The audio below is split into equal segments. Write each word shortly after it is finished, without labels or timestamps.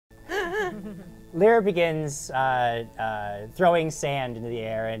Lyra begins throwing sand into the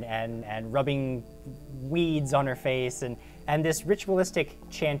air and rubbing weeds on her face, and this ritualistic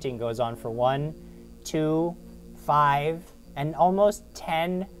chanting goes on for 1, 2, 5, and almost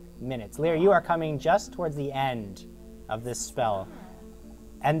 10 minutes. Lyra, you are coming just towards the end of this spell.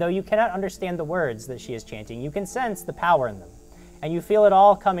 And though you cannot understand the words that she is chanting, you can sense the power in them. And you feel it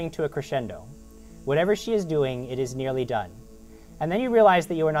all coming to a crescendo. Whatever she is doing, it is nearly done. And then you realize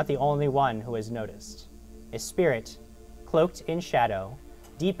that you are not the only one who has noticed. A spirit, cloaked in shadow,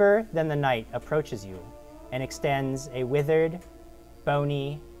 deeper than the night, approaches you and extends a withered,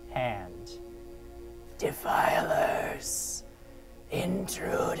 bony hand. Defilers,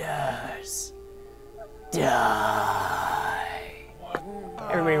 intruders, die.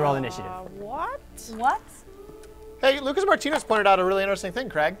 Everybody roll initiative. What? Hey, Lucas Martinez pointed out a really interesting thing,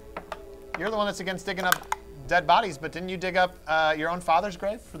 Krag. You're the one that's against digging up dead bodies, but didn't you dig up your own father's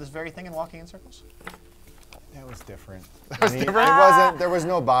grave for this very thing in walking in circles? That was different. That was different? It wasn't, there was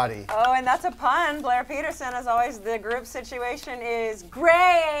no body. Oh, and that's a pun. Blair Peterson, as always, the group situation is grave.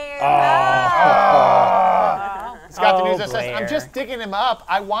 He's got the news that says, I'm just digging him up.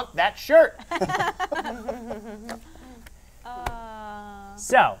 I want that shirt.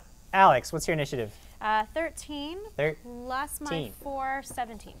 So, Alex, what's your initiative? 13 plus my 4,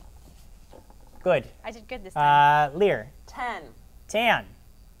 17. Good. I did good this time. Lear. 10. 10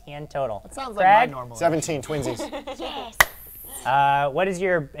 total. That sounds Krag? like my normal. 17, twinsies. Yes. What is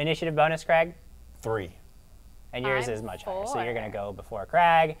your initiative bonus, Krag? 3. And yours I'm is much higher, so 4. you're going to go before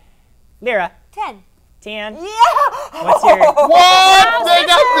Krag. Lyra. 10. 10. Yeah! What's your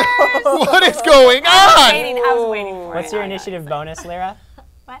What is going on? I was waiting for it. What's your initiative bonus, Lyra?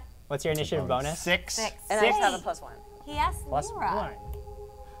 What? What's your initiative bonus? 6. 6. And I just have a +1. He asked Plus Lyra. 1.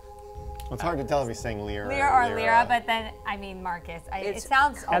 Well, it's hard to tell if he's saying Lyra Lyra or Lyra, but then, I mean, Marcus. It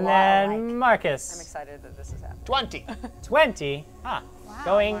sounds a And lot then like. Marcus. I'm excited that this is happening. 20. 20.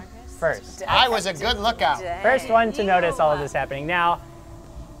 Going Marcus. first. I was a good lookout. Dang. First one to notice all of this happening. Now,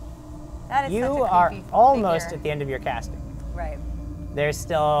 That is you such a are creepy almost figure. at the end of your casting. Right. There's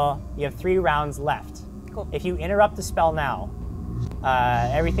still, you have 3 rounds left. Cool. If you interrupt the spell now,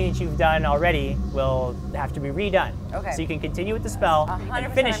 everything that you've done already will have to be redone. Okay. So you can continue with the spell 100%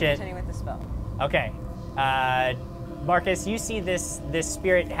 and finish I'm it. continuing with the spell. Okay. Marcus, you see this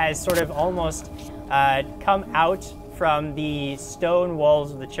spirit has sort of almost come out from the stone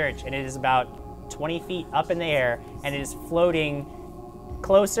walls of the church, and it is about 20 feet up in the air, and it is floating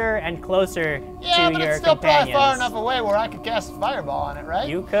closer and closer Yeah, to but your it's still companions. probably far enough away where I could cast fireball on it, right?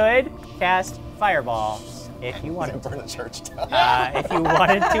 You could cast fireball if you wanted to. burn the church down. If you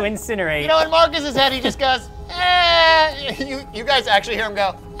wanted to incinerate. You know, in Marcus's head, he just goes, You guys actually hear him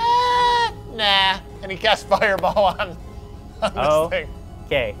go, nah. And he casts fireball on this thing.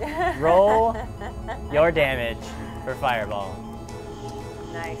 Okay. Roll your damage for fireball.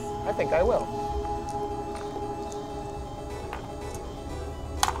 Nice. I think I will.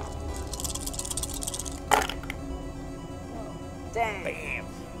 Dang. Bam.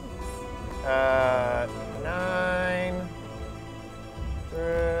 9,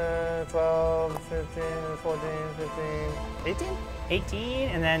 12, 15, 14, 15, 18? 18,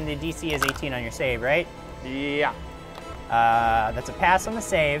 and then the DC is 18 on your save, right? Yeah. That's a pass on the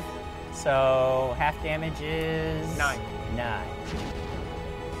save. So half damage is 9. 9.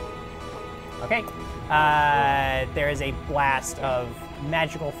 Okay. There is a blast of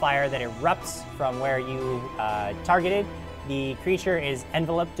magical fire that erupts from where you targeted. The creature is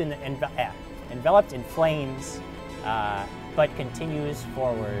enveloped in flames, but continues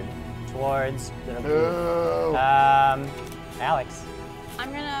forward towards the Alex.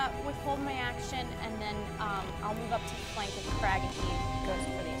 I'm gonna withhold my action, and then I'll move up to the flank of Krag, and he goes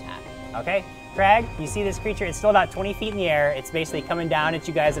for the attack. Okay, Krag, you see this creature. It's still about 20 feet in the air. It's basically coming down at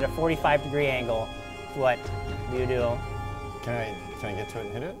you guys at a 45-degree angle. What do you do? Can I get to it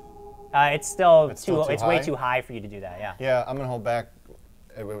and hit it? It's still It's still too it's way high? too high for you to do that. Yeah. Yeah, I'm gonna hold back.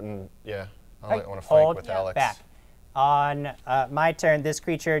 I wouldn't. Yeah, I Right. want to fight Hold with Alex. back. On my turn, this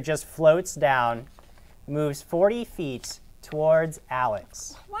creature just floats down, moves 40 feet towards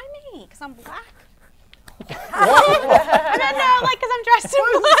Alex. Why me? Because I'm black? What? No, like because I'm dressed in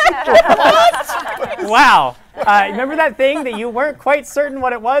black. Wow. Remember that thing that you weren't quite certain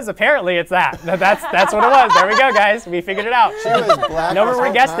what it was? Apparently it's that. That's what it was. There we go, guys. We figured it out. She was black. No one this would whole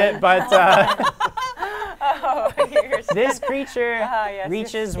have guessed time? it, but Oh, this creature yes,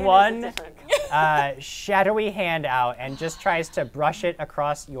 reaches your skin is one different. shadowy hand out and just tries to brush it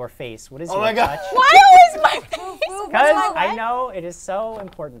across your face. What is Oh your my God. touch? Why always my face? Because my I what? know it is so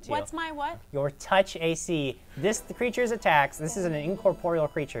important to you. What's my what? Your touch AC. The creature's attacks, this is an incorporeal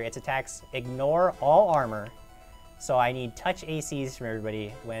creature. Its attacks ignore all armor. So I need touch ACs from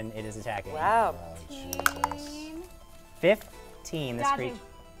everybody when it is attacking. Wow. 15, this Dodging. creature.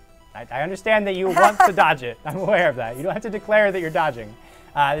 I understand that you want to dodge it. I'm aware of that. You don't have to declare that you're dodging.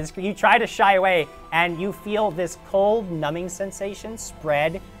 You try to shy away, and you feel this cold, numbing sensation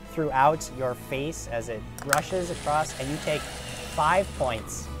spread throughout your face as it rushes across, and you take 5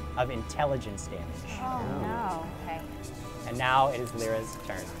 points of intelligence damage. Oh no. Okay. And now it is Lyra's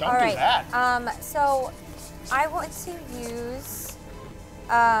turn. Don't All do right. that. So I want to use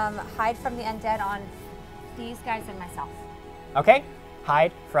hide from the undead on these guys and myself. Okay,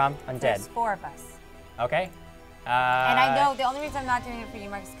 hide from undead. There's 4 of us. Okay. And I know the only reason I'm not doing it for you,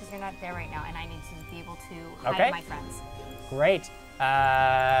 Marcus, is because you're not there right now, and I need to be able to hide Okay. my friends. Great.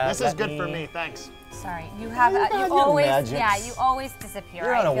 This is good for me, thanks. Sorry, you have got you your always magics. you always disappear.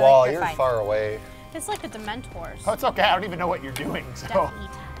 You're I on a feel wall. like You're fine. far away. It's like the Dementors. Oh, it's okay. I don't even know what you're doing, so. Death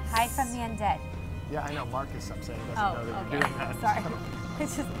Eaters. Hide from the undead. Yeah, I know. Marcus, I'm saying, doesn't Oh, know that okay. you're doing that. Sorry.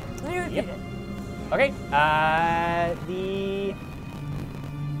 It's just let me repeat it. Okay.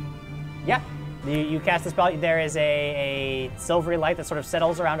 You cast the spell. There is a silvery light that sort of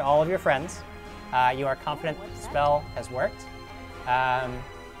settles around all of your friends. You are confident the spell has worked.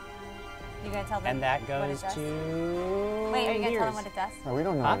 You gonna tell them And that what goes it does? to. Wait, are you gonna tell Lears. them what it does? No, we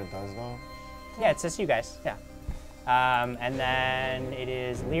don't know Huh? what it does though. Yeah, it's just you guys. Yeah. And then it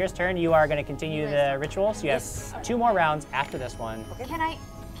is Lear's turn. You are going to continue the ritual. So you have 2 more rounds after this one. Can I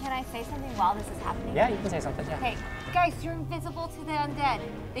say something while this is happening? Yeah, you can say something. Yeah. Okay, guys, you're invisible to the undead.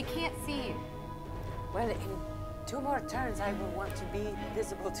 They can't see you. Well, in 2 more turns, I will want to be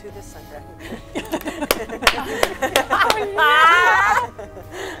visible to the sundown.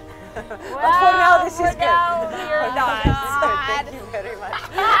 But for now, this is good. For now, this is good. Thank you very much.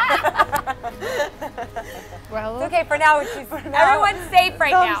 Well, It's okay, for now, everyone's safe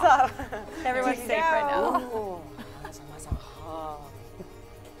right Thumbs now. up. Everyone's safe right now. Ooh.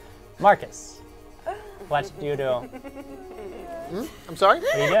 Marcus, what do you do? I'm sorry?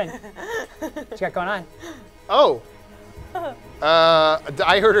 What are you doing? What you got going on? Oh.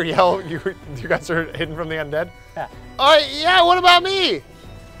 I heard her yell, you guys are hidden from the undead? Yeah. Oh, yeah, what about me?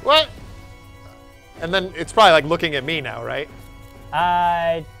 What? And then it's probably like looking at me now, right?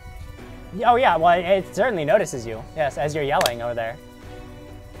 Oh yeah, well it certainly notices you. Yes, as you're yelling over there.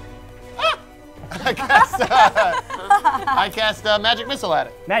 I cast magic missile at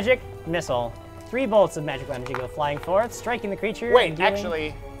it. Magic missile. 3 bolts of magical energy go flying forth, striking the creature. and Wait, dealing-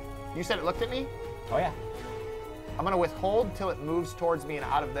 actually, you said it looked at me? Oh yeah. I'm gonna withhold till it moves towards me and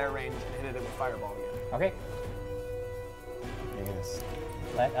out of their range and hit it with fireball again. Okay. Yes.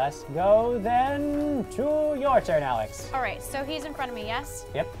 Let us go then to your turn, Alex. all right, so he's in front of me, yes?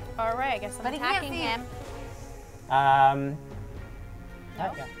 Yep. All right, I guess I'm But he can't attacking see him.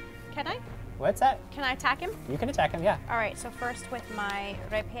 Yeah. Can I? What's that? Can I attack him? You can attack him, yeah. All right, so first with my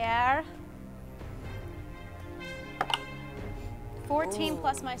rapier. 14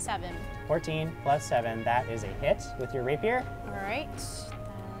 plus my 7. 14 plus 7, that is a hit with your rapier. All right.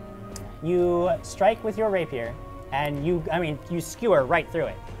 You strike with your rapier, and you skewer right through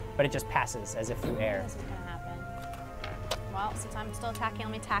it, but it just passes as if through air. This is gonna happen. Well, since I'm still attacking,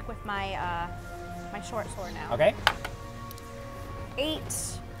 let me attack with my my short sword now. Okay. 8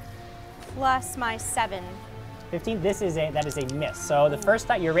 plus my 7. 15. That is a miss. So the first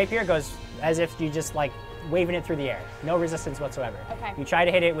time your rapier goes as if you just like waving it through the air, no resistance whatsoever. Okay. You try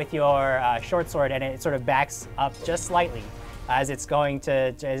to hit it with your short sword, and it sort of backs up just slightly as it's trying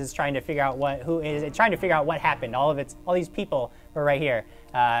to figure out what happened. All these people were right here,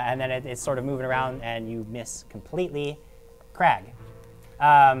 and then it's sort of moving around, and you miss completely. Krag,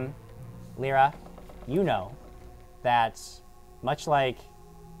 Lyra, you know that much like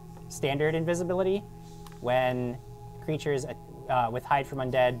standard invisibility, when creatures with hide from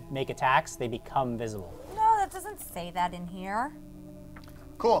undead make attacks, they become visible. No, that doesn't say that in here.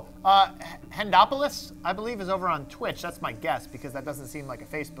 Cool. Hendopolis, I believe, is over on Twitch. That's my guess because that doesn't seem like a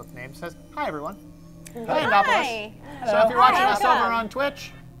Facebook name. It says, hi, everyone. Hi, Hendopolis. So if you're watching us over on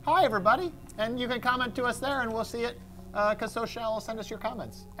Twitch, hi, everybody. And you can comment to us there, and we'll see it because Social will send us your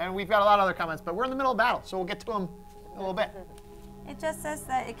comments. And we've got a lot of other comments, but we're in the middle of battle, so we'll get to them in a little bit. It just says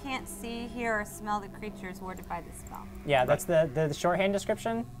that it can't see, hear, or smell the creatures warded by the spell. Yeah, that's the shorthand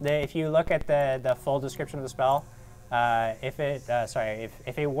description. If you look at the full description of the spell, if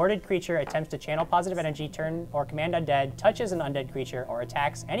a warded creature attempts to channel positive energy, turn or command undead, touches an undead creature, or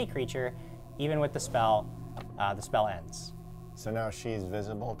attacks any creature, even with the spell ends. So now she's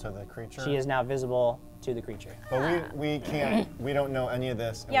visible to the creature? She is now visible to the creature. But we can't. We don't know any of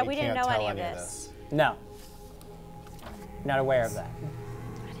this. And Yeah, we didn't can't know tell any of this. No. Not aware of that.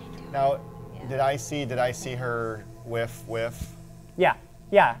 Now, did I see her whiff? Yeah,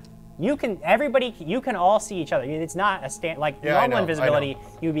 yeah. You can all see each other. It's not a like Yeah, I normal know, invisibility.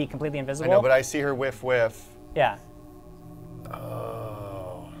 You would be completely I invisible. know, but I see her whiff. Yeah.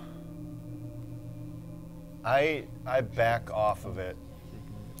 Oh. I back off of it.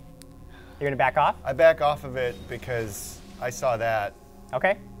 You're gonna back off? I back off of it because I saw that,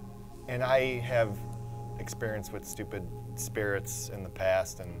 Okay. and I have experience with stupid spirits in the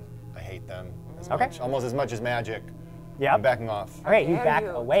past, and I hate them as Okay. much, almost as much as magic. Yep. I'm backing off. All right, you Dare back you.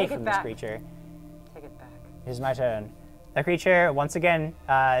 away Take it from this back. creature. Take it back. Here's my turn. The creature, once again,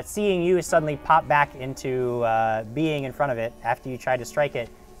 seeing you suddenly pop back into being in front of it after you try to strike it,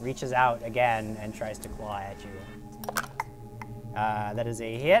 reaches out again and tries to claw at you. That is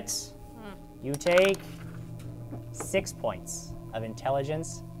a hit. You take 6 points of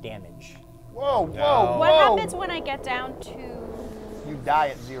intelligence damage. Whoa, whoa, No. whoa! What happens when I get down to? You die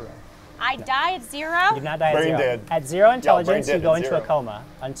at 0. I die at 0. You did not die at Brain 0. dead. At 0 intelligence, brain you dead go at into 0. a coma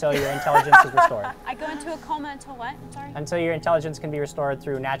until your intelligence is restored. I go into a coma until what? I'm sorry. Until your intelligence can be restored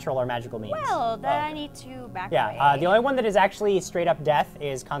through natural or magical means. Well, then I need to back away. Yeah, the only one that is actually straight up death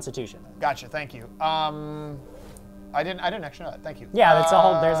is Constitution. Gotcha. Thank you. I didn't actually know that. Thank you. Yeah, that's a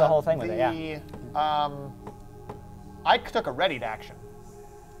whole. There's a whole thing with it. Yeah. I took a readied action,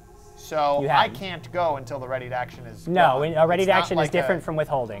 so You I hadn't. can't go until the readied action is. No, gone. a ready It's not action is like different from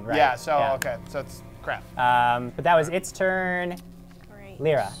withholding, right? Yeah. So okay. So it's crap. But that was its turn. Great.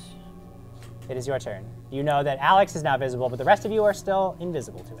 Lyra, it is your turn. You know that Alex is now visible, but the rest of you are still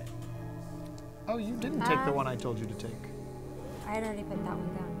invisible to it. Oh, you didn't take the one I told you to take. I had already put that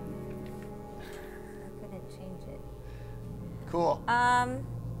one down. I couldn't change it. Cool.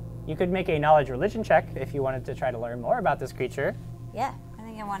 You could make a knowledge religion check if you wanted to try to learn more about this creature. Yeah, I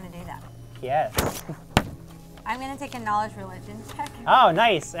think I want to do that. Yes. I'm gonna take a knowledge religion check. Oh,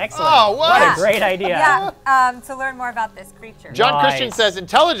 nice. Excellent. Oh, what? What a great idea. Yeah, to learn more about this creature. John Nice. Christian says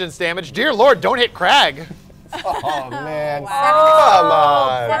intelligence damage. Dear Lord, don't hit Krag. Oh man! Wow. Come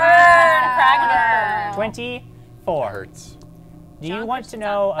on! Krag burn. 24. Hurts. Do you John want to Christian's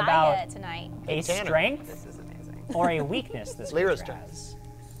know on about fire tonight? a Tanner. strength This is amazing. or a weakness this Lyra's creature turn. has?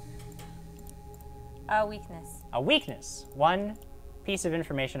 A weakness. A weakness. One piece of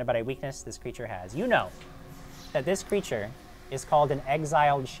information about a weakness this creature has. You know that this creature is called an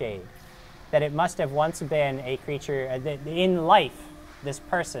exiled shade. That it must have once been a creature, that in life, this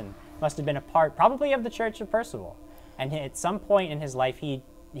person must have been a part, probably of the Church of Percival. And at some point in his life, he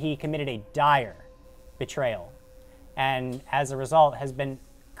committed a dire betrayal. And as a result, has been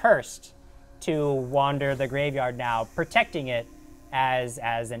cursed to wander the graveyard now, protecting it as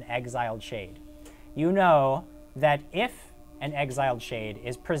an exiled shade. You know that if an exiled shade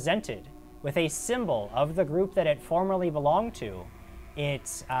is presented with a symbol of the group that it formerly belonged to,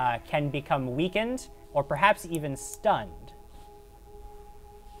 it can become weakened or perhaps even stunned.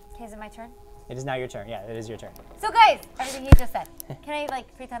 Okay, is it my turn? It is now your turn. Yeah, it is your turn. So guys, everything you just said. Can I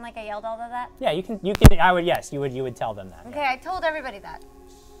like pretend like I yelled all of that? Yeah, you can. I would. Yes, you would tell them that. Okay, I told everybody that.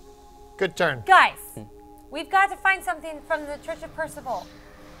 Good turn. Guys, we've got to find something from the Church of Percival.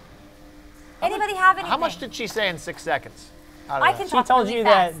 Anybody have anything? How much did she say in 6 seconds? Out of I that? can She talk told really you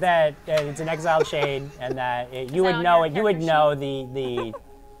fast. that it's an exiled shade, and that you would on know your it. You would character know the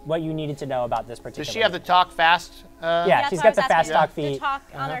what you needed to know about this particular. Does she have the talk fast? Yeah, That's she's what got the I was fast asking. talk The feet. talk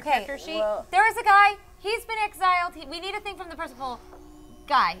on our Okay, character sheet. there is a guy. He's been exiled. We need a thing from the Percival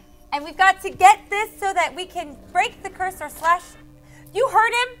guy, and we've got to get this so that we can break the curse or slash. You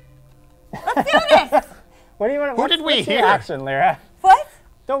heard him. Let's do this. What do you want? Who did we what's your hear? action, Lyra? What?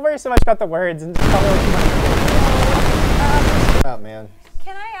 Don't worry so much about the words and just tell me what you want to Oh man.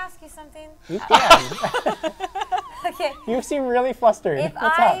 Can I ask you something? do. You can. Okay. You seem really flustered. If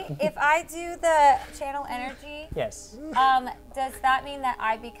What's up? if I do the channel energy, Yes. does that mean that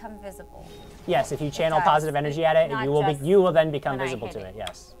I become visible? Yes, if you channel does. positive energy at it, Not you will just you will then become when I visible hit to it. it.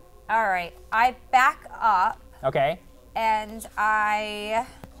 Yes. All right. I back up Okay. and I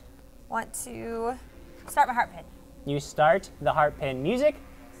want to start my heart pin. You start the heart pin music.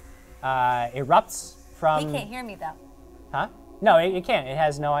 Erupts from. He can't hear me though. Huh? No, it can't. It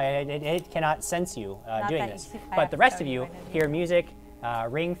has no. It cannot sense you doing that this. you- I But have the to rest show of you you what I do. hear music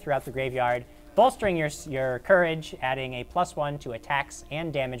ring throughout the graveyard, bolstering your courage, adding a +1 to attacks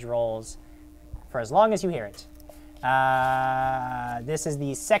and damage rolls for as long as you hear it. This is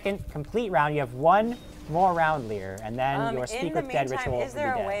the second complete round. You have one more round, Lear, and then your Speak in the with Dead meantime, ritual is there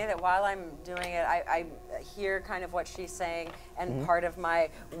will be a way dead. that while I'm doing it, I hear kind of what she's saying, and part of my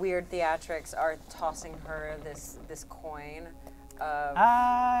weird theatrics are tossing her this coin?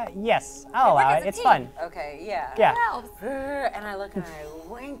 Yes, I'll allow it. It's fun. Okay, yeah. Yeah. And I look and I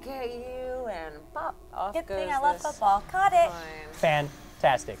wink at you, and pop, off Good goes thing I love this football. Caught it. coin.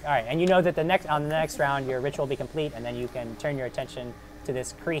 Fantastic. All right, and you know that on the next round, your ritual will be complete, and then you can turn your attention to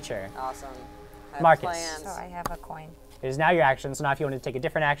this creature. Awesome. I have Marcus. plans. So I have a coin. It is now your action, so now if you wanted to take a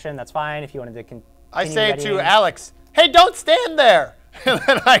different action, that's fine. If you wanted to continue I say to readying- Alex, "Hey, don't stand there!" And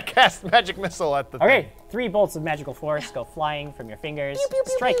then I cast magic missile at the Okay, thing. 3 bolts of magical force go flying from your fingers,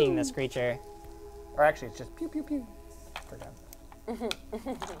 striking this creature. Or actually, it's just pew pew pew. Forgot. Pew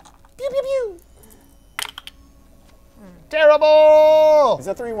pew pew. Terrible! Is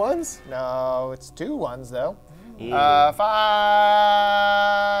that 3 ones? No, it's 2 ones though. Ew.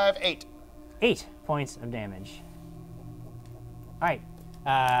 5, 8. 8 points of damage. All right.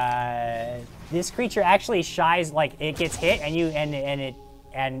 This creature actually shies, like it gets hit,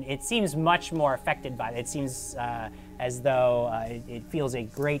 and it seems much more affected by it. It seems as though it feels a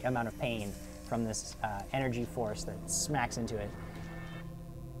great amount of pain from this energy force that smacks into it.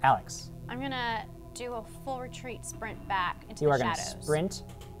 Alex, I'm gonna do a full retreat sprint back into you the are going to shadows. sprint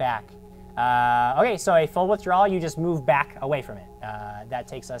back. Okay, so a full withdrawal, you just move back away from it. That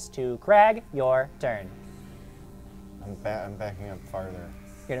takes us to Krag, your turn. I'm backing up farther.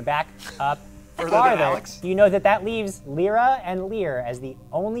 You're going to back up Further than farther. Alex? You know that leaves Lyra and Lear as the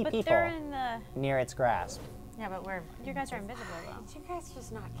only But people they're in the. near its grasp. Yeah, but You guys are invisible though. You guys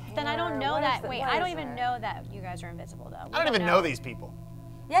just not care. Then I don't know What is that. the- Wait, what I don't is even it? know that you guys are invisible though. I don't even know these people.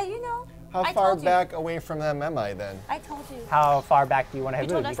 Yeah, you know. How I far told you. back away from them am I then? I told you. How far back do you want to You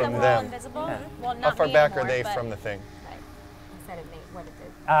have told moved? us that From we're all them. invisible. Yeah. Well, not How far me back are anymore, they but- from the thing? Instead of me, what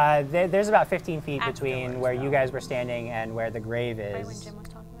it did. There's about 15 feet between Afterwards, where you though. guys were standing and where the grave Right when is. Jim was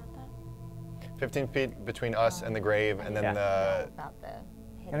talking about that. 15 feet between us and the grave, and then Yeah. About the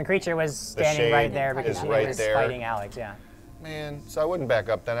And the creature was standing shade right there because is he right was there. fighting Alex, yeah. man. So I wouldn't back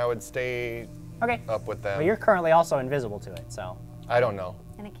up then. I would stay Okay. up with them. Well, you're currently also invisible to it, so. I don't know.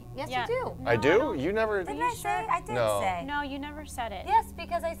 And it yes, Yeah. you do. I do? You never. Didn't I say? I did No. say. No, you never said it. Yes,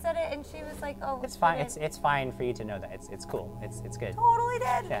 because I said it, and she was like, "Oh, It's fine. you did. It's fine for you to know that. It's cool. It's good. Totally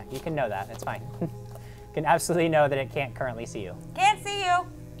did. Yeah, you can know that. It's fine. You can absolutely know that it can't currently see you. Can't see you.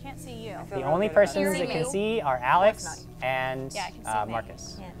 Can't see you. feel The real only good about persons it. that can You. see are Alex and Yeah, I can see me.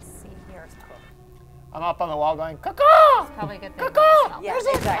 Marcus. Can't see here. I'm up on the wall going, "Caw-caw!" Probably a good thing. Yeah,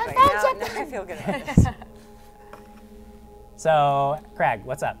 exactly. Now I feel good about this. So, Krag,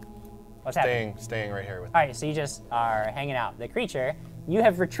 what's up? What's happening? Staying right here with. All right, so you just are hanging out. The creature, you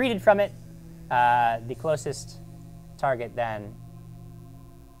have retreated from it. The closest target then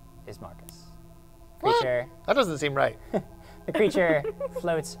is Marcus. Creature, That doesn't seem right. the creature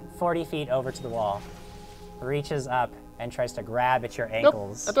floats 40 feet over to the wall, reaches up and tries to grab at your Nope,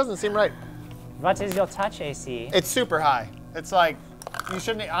 ankles. that doesn't seem right. What is your touch AC? It's super high. It's like, you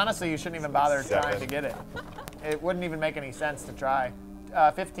shouldn't even bother trying 7. to get it. It wouldn't even make any sense to try.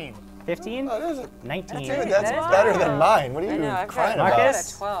 15. 15? Oh, there's a, 19. dude, that's That is better wow. than mine. What are I you know, I've crying got, about? I've got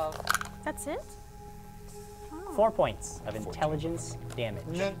Marcus? a 12. That's it? 4 points of intelligence damage.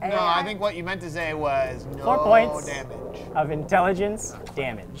 No, I think what you meant to say was no 4 points. damage. Of intelligence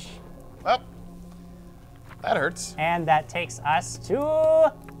damage. Well, that hurts. And that takes us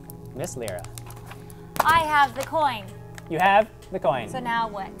to Miss Lyra. I have the coin. You have the coin. So now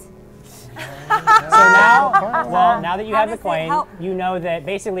what? Now that you How have the does it coin, help? you know that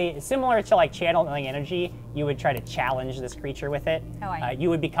basically, similar to like channeling energy, you would try to challenge this creature with it. Oh, I- You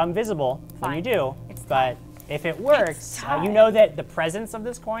would become visible when you Fine. do, It's but if it works, time. you know that the presence of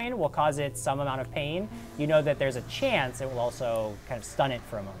this coin will cause it some amount of pain. You know that there's a chance it will also kind of stun it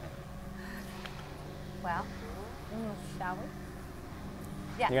for a moment. Well, shall we?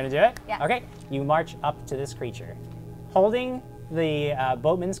 Yeah. You're gonna do it? Yeah. Okay. You march up to this creature, holding the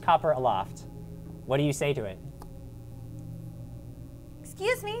boatman's copper aloft. What do you say to it?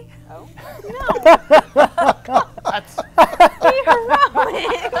 Excuse me. Oh.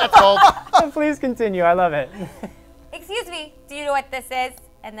 That's old. Please continue. I love it. Excuse me. Do you know what this is?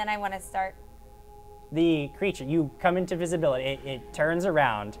 And then I want to start. The creature, you come into visibility. It turns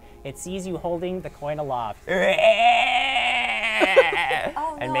around. It sees you holding the coin aloft.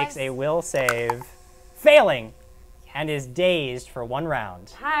 And makes a will save, failing, and is dazed for 1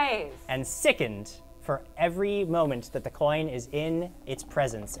 round. Nice. And sickened for every moment that the coin is in its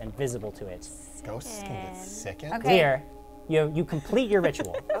presence and visible to it. Ghosts can get sickened. Okay. Clear. You complete your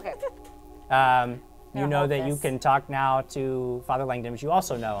ritual. Okay. You know that you can talk now to Father Langdon, but you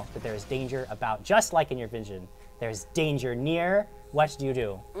also know that there is danger about, just like in your vision. There's danger near. What do you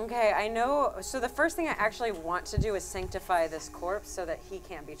do? Okay, I know. So the first thing I actually want to do is sanctify this corpse so that he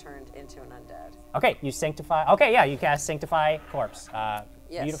can't be turned into an undead. Okay, you sanctify. Okay, yeah, you cast Sanctify Corpse.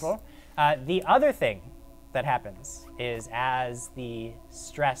 Yes. Beautiful. The other thing that happens is as the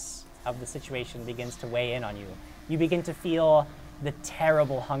stress of the situation begins to weigh in on you, you begin to feel the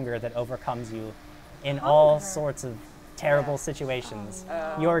terrible hunger that overcomes you in all sorts of terrible situations.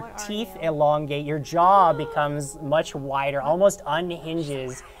 Your teeth elongate, your jaw becomes much wider, almost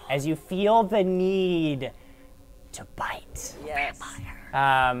unhinges as you feel the need to bite. Yes.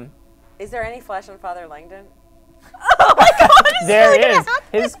 Is there any flesh on Father Langdon? There is.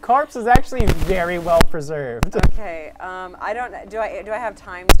 His corpse is actually very well preserved. Okay. I don't. Do I have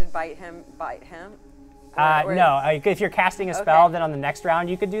time to bite him? No. If you're casting a spell, then on the next round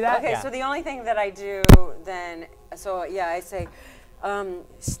you could do that. Okay. Yeah. So the only thing that I do then, I say,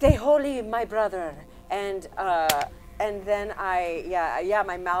 "Stay holy, my brother," and then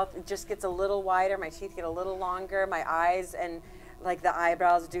my mouth just gets a little wider, my teeth get a little longer, my eyes and like the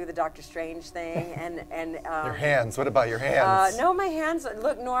eyebrows do the Doctor Strange thing, and your hands. What about your hands? No, my hands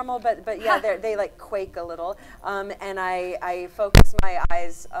look normal, but yeah, they like quake a little, and I focus my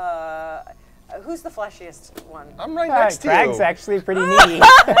eyes. Who's the fleshiest one? I'm right next to you. Krag's actually pretty needy.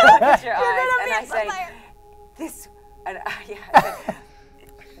 Look at your eyes, and I say, "This," and I say,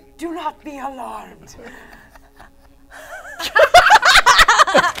 "Do not be alarmed."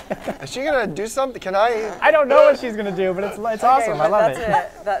 Is she gonna do something? Can I? I don't know what she's gonna do, but it's awesome. I love it.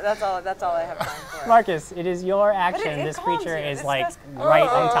 That's all I have time for. Marcus, it is your action. it This calms creature you. is This like does- right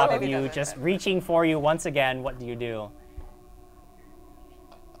on top of maybe it you, doesn't. just reaching for you once again. What do you do?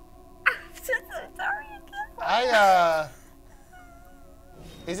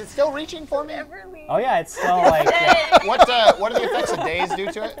 Is it still reaching for me? Oh yeah, it's still like. What do the effects of daze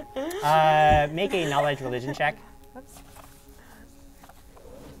do to it? Make a knowledge religion check.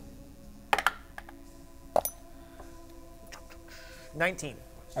 19.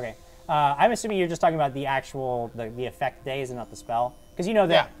 Okay. I'm assuming you're just talking about the actual the effect days and not the spell, because you know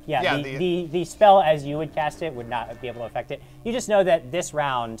that the spell as you would cast it would not be able to affect it. You just know that this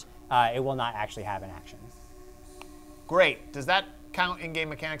round it will not actually have an action. Great. Does that count in-game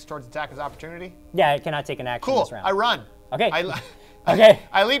mechanics towards attack as opportunity? Yeah, it cannot take an action Cool. this round. I run. Okay. Okay.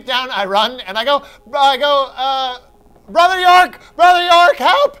 I leap down. I run, and I go. Brother York,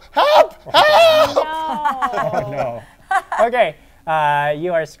 help! Help! Oh no. Okay.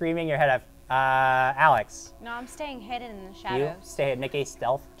 You are screaming your head off. Alex. No, I'm staying hidden in the You shadows. stay. Make a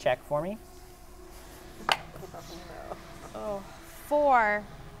stealth check for me. 4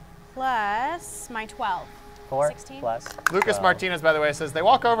 plus my 12. 4 16? plus. Lucas 12. Martinez, by the way, says they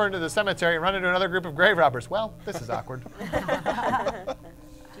walk over into the cemetery and run into another group of grave robbers. Well, this is awkward. Do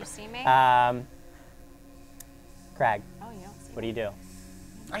you see me? Krag. Oh, you don't see What do you do?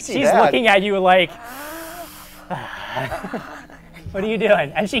 I see She's that. looking at you like. What are you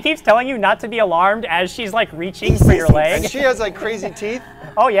doing? And she keeps telling you not to be alarmed as she's like reaching for your leg. And she has like crazy teeth.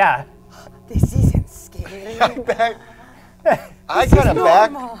 Oh yeah. This isn't scary. I kind of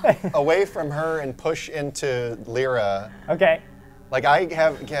back away from her and push into Lyra. Okay. Like I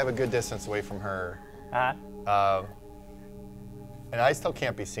have a good distance away from her. Uh-huh. And I still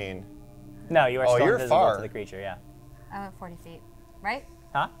can't be seen. No, you are still you're invisible far. to the creature. Yeah. I'm at 40 feet, right?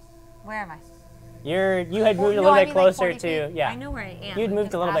 Huh? Where am I? You had moved a No, little I bit mean, like, closer 40 to feet. yeah. I know where I am. You'd I'm moved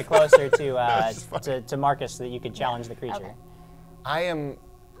a just little bit asking. closer to Marcus so that you could challenge the creature. Okay. I am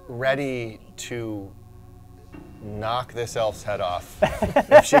ready to knock this elf's head off.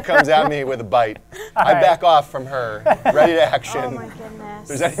 If she comes at me with a bite, I right. back off from her, ready to action. Oh my goodness.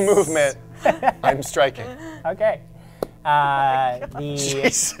 If there's any movement, I'm striking. Okay.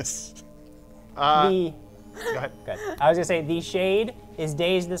 Jesus. Go ahead. Good. I was gonna say the shade is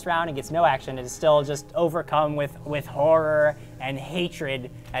dazed this round and gets no action. It is still just overcome with horror and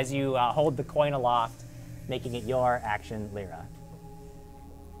hatred as you hold the coin aloft, making it your action, Lyra.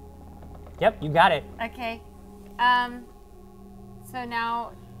 Yep, you got it. Okay. So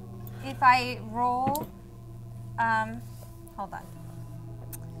now, if I roll,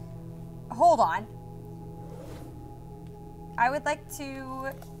 hold on. I would like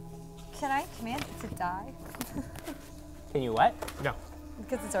to. Can I command it to die? Can you what? No.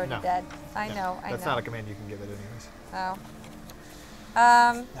 Because it's already No. dead. I know. That's not a command you can give it anyways. Oh.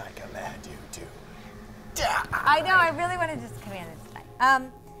 I command you to. I know. I really want to just command it to die.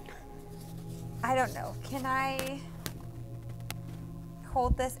 I don't know. Can I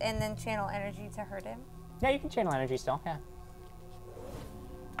hold this and then channel energy to hurt him? Yeah, you can channel energy still. Yeah.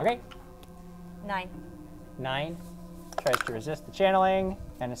 Okay. 9. 9. Tries to resist the channeling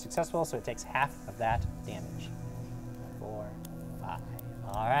and is successful, so it takes half of that damage. 4, 5.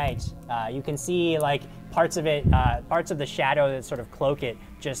 All right. You can see like parts of it, parts of the shadow that sort of cloak it,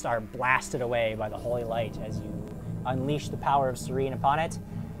 just are blasted away by the holy light as you unleash the power of Serene upon it.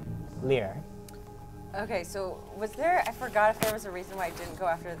 Lear. Okay, so was there? I forgot if there was a reason why I didn't go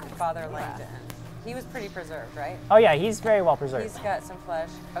after the Father Langdon. He was pretty preserved, right? Oh yeah, he's very well preserved. He's got some flesh.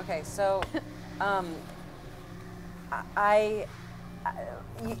 Okay, so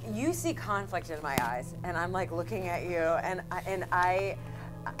you see conflict in my eyes, and I'm like looking at you, and I'm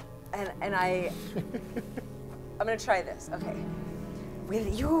gonna try this. Okay, will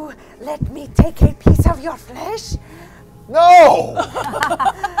you let me take a piece of your flesh? No!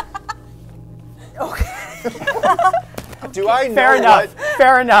 Okay. Do I know Fair enough. what?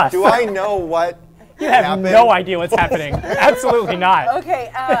 Fair enough. Do I know what? You have happened? no idea what's happening. Absolutely not.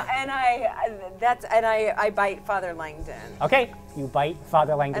 Okay, and I bite Father Langdon. Okay, you bite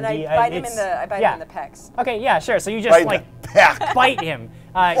Father Langdon. And I bite him in the pecs. Okay, yeah, sure. So you just Right in the back. bite him.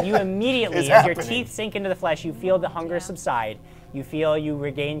 You immediately, It's as your happening. teeth sink into the flesh, you feel the hunger subside. You feel you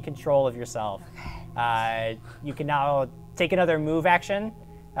regain control of yourself. You can now take another move action.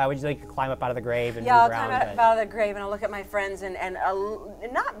 Would you like to climb up out of the grave and Yeah, move I'll around? climb out of the grave and I'll look at my friends and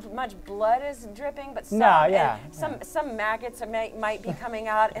not much blood is dripping, but some, No, yeah, and some maggots might be coming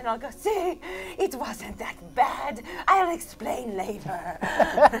out, and I'll go, see, it wasn't that bad. I'll explain later.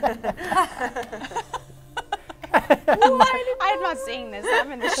 I'm not seeing this.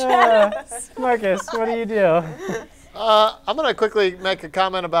 I'm in the shadows. Marcus, what do you do? I'm going to quickly make a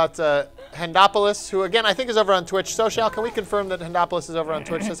comment about Hendopolis, who again I think is over on Twitch. Social, can we confirm that Hendopolis is over on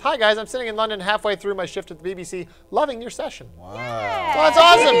Twitch? Says, hi guys, I'm sitting in London halfway through my shift at the BBC, loving your session. Wow. Well, that's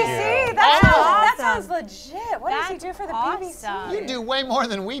awesome. BBC, that sounds legit. What does he do for the BBC? awesome. You do way more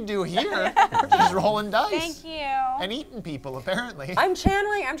than we do here. We're just rolling dice. Thank you. And eating people, apparently. I'm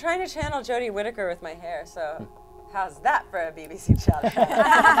trying to channel Jodie Whittaker with my hair, so how's that for a BBC challenge?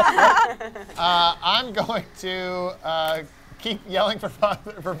 I'm going to keep yelling for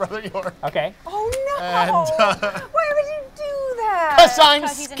Brother York. Okay. Oh no! And, Why would you do that? Because I'm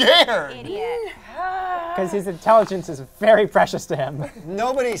Because he's an scared. idiot. Because his intelligence is very precious to him.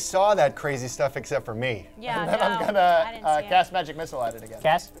 Nobody saw that crazy stuff except for me. Yeah, Then no, I'm I going didn't to see it. cast Magic Missile at it again.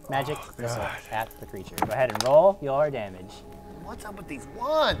 Cast magic missile at the creature. Go ahead and roll your damage. What's up with these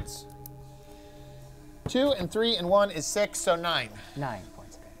ones? 2 and 3 and 1 is 6, so 9. 9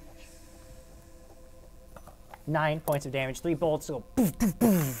 points of damage. 9 points of damage. 3 bolts go poof, poof,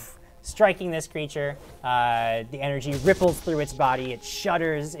 poof, striking this creature. The energy ripples through its body. It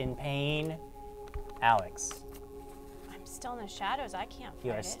shudders in pain. Alex, I'm still in the shadows. I can't fight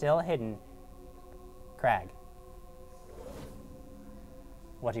you are it. still hidden. Krag,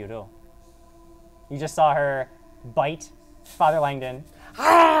 what do? You just saw her bite Father Langdon.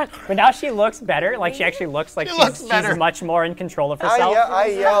 But now she looks better. Like she actually looks like she's much more in control of herself. I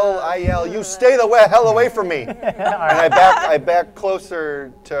yell, you stay the hell away from me. And I back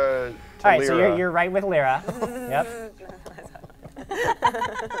closer to All right, Lyra. so you're right with Lyra. Yep.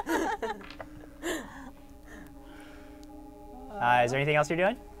 Is there anything else you're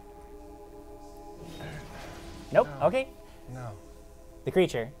doing? Nope. Okay. No. The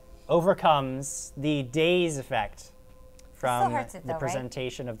creature overcomes the daze effect from hurts it the though, right?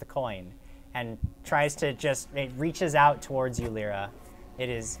 presentation of the coin and tries to it reaches out towards you, Lyra. It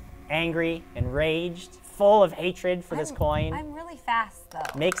is angry, enraged, full of hatred for this coin. I'm really fast though.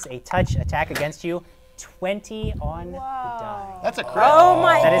 Makes a touch attack against you. 20 on the die. That's a crit. Oh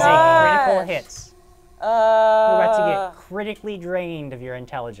my That is a critical hit. You're about to Uh, get critically drained of your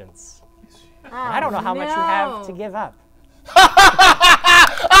intelligence. And I don't know how much you have to give up.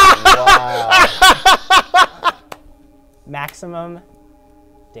 Maximum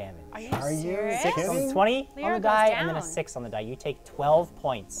damage. Are you serious? 6 on 20 on Lyra the goes die, and then a down. 6 on the die. You take 12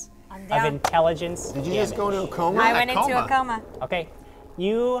 points I'm of down. intelligence. Did you just go into a coma? I went into a coma. Okay.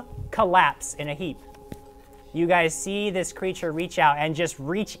 You collapse in a heap. You guys see this creature reach out and just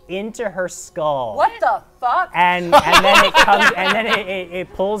reach into her skull. what the fuck? And then it comes, and then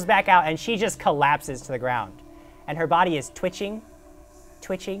it pulls back out, and she just collapses to the ground. And her body is twitching.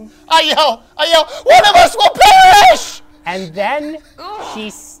 I yell, one of us will perish! And then she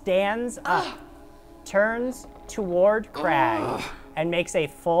stands up, turns toward Krag, and makes a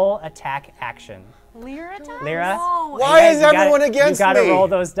full attack action. Lyra time? Lyra, Why is everyone against You gotta me? roll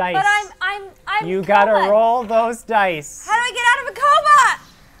those dice. But I'm You gotta coma. roll those dice. How do I get out of a coma?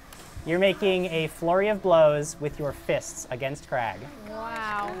 You're making a flurry of blows with your fists against Krag.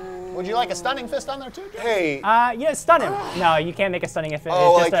 Wow. Would you like a stunning fist on there too, Joe? Hey, Yeah, stun him. No, you can't make a stunning effect.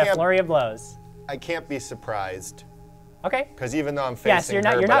 Oh, It's just I a can't- flurry of blows. I can't be surprised. Okay. Because even though I'm facing Yes, you're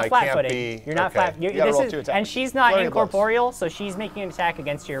not. her, You're but not I can't flat-footed. be. You're not okay. flat. You gotta roll 2 attacks. And she's not Flurry of blows. incorporeal, so she's making an attack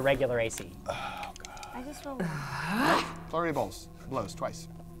against your regular AC. I just rolled Flurry of blows twice.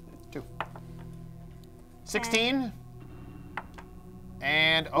 2. 16.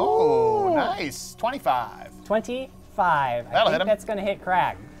 And nice. 25. 25. That'll I hit think him. that's going to hit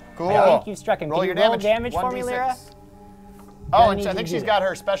Krag. Cool. I think you've struck him. Roll Can your you roll damage. damage for me, 1d6. Lyra? Oh, Gonna and need I you think to do she's got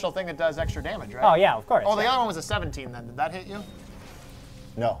her special thing that does extra damage, right? Oh, yeah, of course. Oh, the yeah. other one was a 17 then. Did that hit you?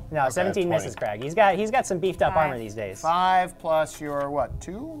 No. No, Okay, 17 20. misses Krag. He's got some beefed up 5. armor these days. 5 plus your, what,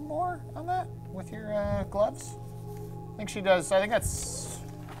 2 more on that with your gloves? I think she does, I think that's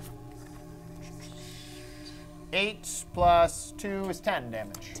 8 plus 2 is 10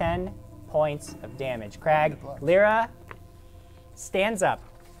 damage. 10 points of damage. Krag, blood. Lyra stands up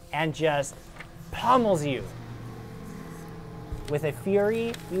and just pummels you with a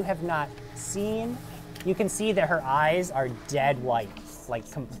fury you have not seen. You can see that her eyes are dead white, like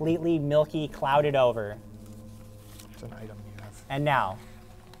completely milky, clouded over. It's an item you have. And now,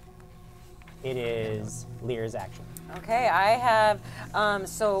 it is Lyra's action. Okay, I have,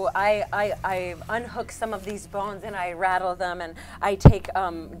 so I unhook some of these bones and I rattle them and I take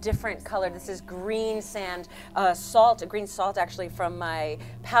different color. This is green sand, green salt actually from my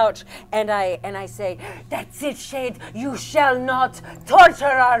pouch, and I say, "That's it, Shade. You shall not torture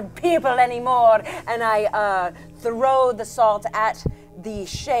our people anymore." And I throw the salt at the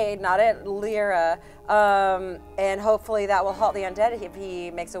Shade, not at Lyra, and hopefully that will halt the undead if he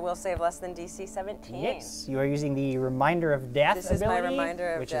makes a will save less than DC 17. Yes, you are using the Reminder of Death This is my ability,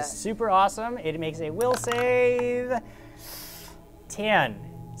 Reminder of which Death. is super awesome. It makes a will save 10.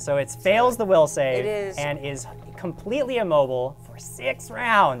 So it fails the will save It is- and is completely immobile for 6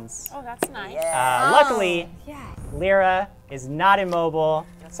 rounds. Oh, that's nice. Luckily, Yes. Lyra is not immobile,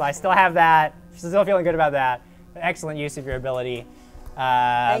 so I still have that. Still feeling good about that. Excellent use of your ability,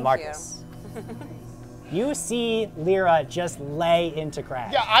 Thank Markus. You see Lyra just lay into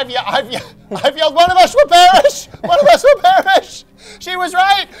Krag. Yeah, I've yelled, one of us will perish! One of us will perish! She was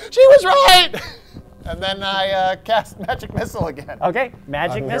right! She was right! And then I cast Magic Missile again. Okay,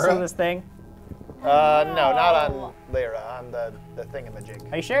 magic On missile Lyra? this thing. No, not on Lyra, on the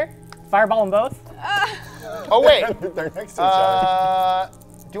thingamajig. Are you sure? Fireball them both? Oh, wait. They're next to each other.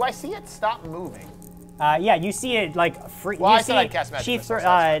 Do I see it stop moving? Yeah, you see it like free. Well, you I said see I'd cast Magic she Missile, so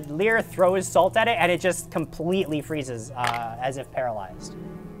that's Lyra throws salt at it, and it just completely freezes, as if paralyzed.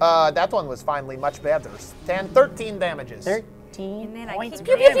 That one was finally much better. 13 damages. 13 And then I points keep of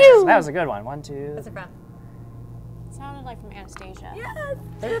pew, pew, damage. pew. That was a good one. 1, 2, What's it from? Sounded like from Anastasia. Yes.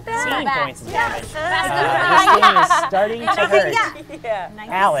 13 points of damage. Yes. This thing is starting to hurt. Yeah.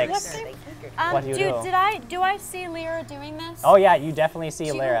 Alex, what do you do? Do I see Lyra doing this? Oh yeah, you definitely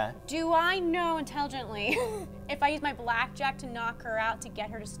see Lyra. Do I know intelligently if I use my blackjack to knock her out to get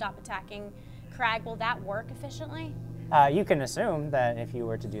her to stop attacking Krag, will that work efficiently? You can assume that if you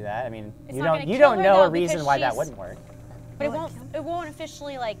were to do that, I mean, It's you not don't gonna kill her, know though, a reason because why that she's- wouldn't work. But it won't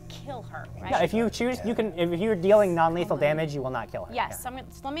officially like kill her, right? Yeah, if you choose, you can. If you're dealing non-lethal damage, you will not kill her. Yes, Yeah.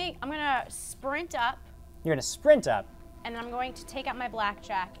 I'm gonna sprint up, You're gonna sprint up. and then I'm going to take out my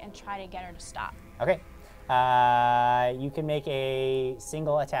blackjack and try to get her to stop. Okay. You can make a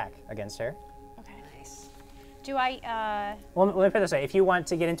single attack against her. Okay. Nice. Do I? Well, let me put it this way: if you want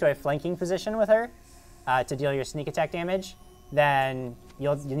to get into a flanking position with her to deal your sneak attack damage, then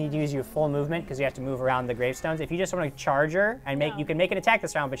you need to use your full movement because you have to move around the gravestones. If you just want to charge her and you can make an attack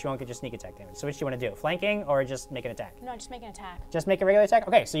this round, but you won't get your sneak attack damage. So which do you want to do? Flanking or just make an attack? No, just make an attack. Just make a regular attack?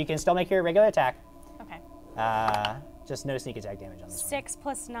 Okay, so you can still make your regular attack. Okay. Just no sneak attack damage on this 6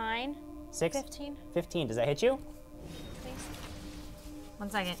 plus 9. one. 6? 15. 15. Does that hit you? Please. 1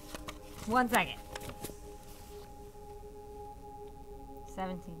 second. 1 second.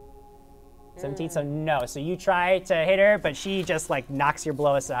 17. 17, so no. So you try to hit her, but she just like knocks your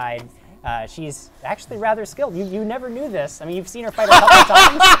blow aside. She's actually rather skilled. You never knew this. I mean, you've seen her fight a couple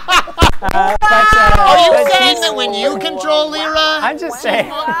times. Are you but saying she's- that when you control Lyra? I'm just saying.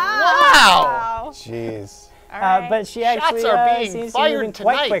 Wow! Jeez. But she actually are being seems to be fired moving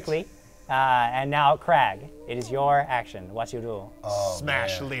quite tonight. quickly. And now, Krag, it is your action. What you do? Oh,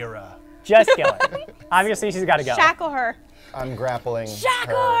 Smash man. Lyra. Just kill her. Obviously, she's got to go. Shackle her. I'm grappling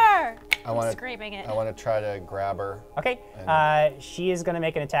Shackle her. her. I want Scraping it. I want to try to grab her. Okay. She is going to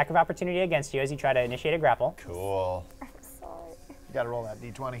make an attack of opportunity against you as you try to initiate a grapple. Cool. You gotta roll that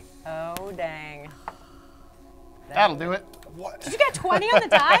d20. Oh, dang. That'll do it. What? Did you get 20 on the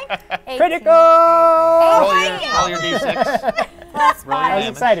die? Critical! Roll your d6. I was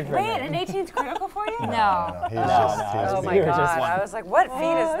excited for Wait, that. an 18's critical for you? No. No, he's just, no, he's Oh my You were god, just one. I was like, what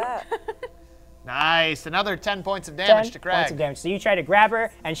feat is that? Nice. Another 10 points of damage 10 to Krag. points of damage. So you try to grab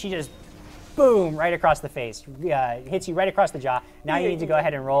her, and she just, boom, right across the face. Hits you right across the jaw. Now you need to go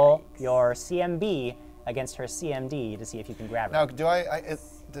ahead and roll your CMB against her CMD to see if you can grab her. Now,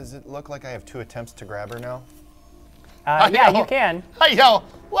 does it look like I have 2 attempts to grab her now? Yeah, you can. Yo,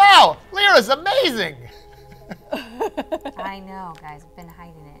 wow, Lyra's amazing. I know, guys. I've been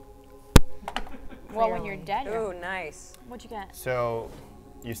hiding it. Well, when you're dead. Ooh, nice. What'd you get? So,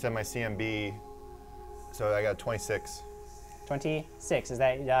 you said my CMB, so I got 26. 26. Does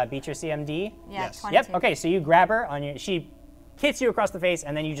that beat your CMD? Yeah, Yes. 22. Yep. Okay, so you grab her on your. She hits you across the face,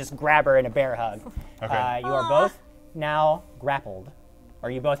 and then you just grab her in a bear hug. Okay. You are both now grappled,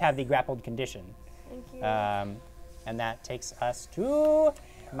 or you both have the grappled condition. Thank you. And that takes us to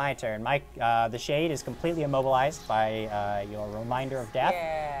my turn. The shade is completely immobilized by your reminder of death.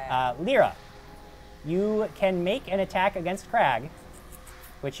 Yeah. Lyra, you can make an attack against Krag,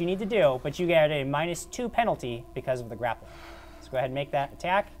 which you need to do, but you get a -2 penalty because of the grapple. So go ahead and make that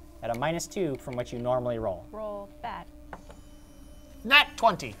attack at a -2 from what you normally roll. Roll bad. Nat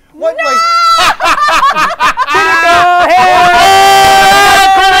 20. What? No!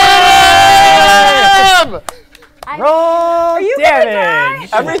 Roll damage.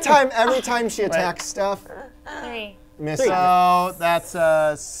 Every time she attacks stuff, 3. misses. So that's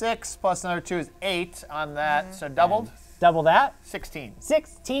 6 plus another 2 is 8 on that. So doubled. Double that. 16.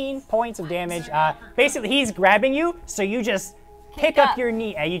 16 points of damage. Basically, he's grabbing you, so you just pick up your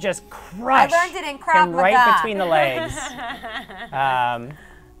knee and you just crush I learned it in Krav him right Maga. between the legs.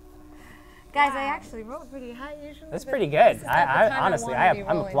 Guys, I actually rolled pretty high usually. That's pretty good. Honestly, I'm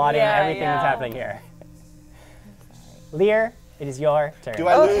applauding Yeah, everything that's yeah. happening here. Lear, it is your turn. Do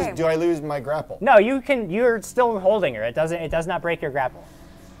I lose my grapple? No, you can. You're still holding her. It does not break your grapple.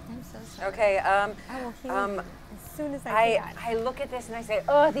 I'm so sorry. Okay, I will heal you as soon as I can. I look at this and I say,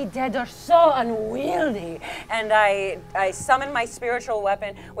 oh, the dead are so unwieldy. And I summon my spiritual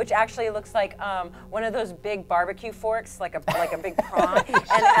weapon, which actually looks like one of those big barbecue forks, like a big prawn.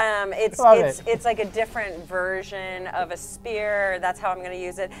 And it's like a different version of a spear. That's how I'm going to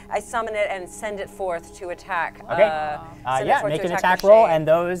use it. I summon it and send it forth to attack. Okay. Yeah, make an attack roll, and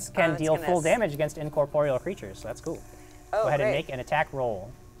those can deal full damage against incorporeal creatures. So that's cool. Oh, Go ahead and great. make an attack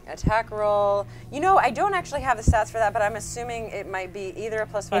roll. Attack roll. You know, I don't actually have the stats for that, but I'm assuming it might be either a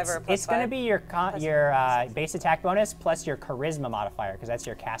 +5 or a +5. It's going to be your base attack bonus plus your charisma modifier, because that's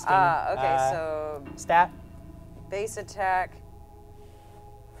your casting okay, so stat. base attack.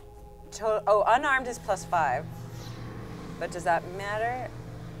 Unarmed is +5. But does that matter?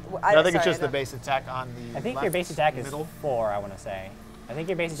 I think it's just the base attack on the I think left your base attack is middle. 4, I want to say. I think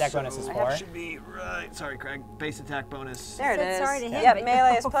your base attack bonus is 4. Should be right. Sorry, Krag. Base attack bonus. There it is. Sorry to hit, Yep, but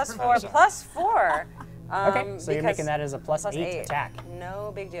melee is +4. +4. Okay, so you're because making that as a +8 attack.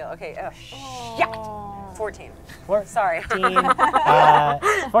 No big deal. Okay, Oh. 14. 14. Sorry.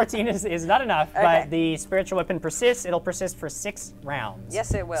 14 is not enough, Okay. but the spiritual weapon persists. It'll persist for 6 rounds.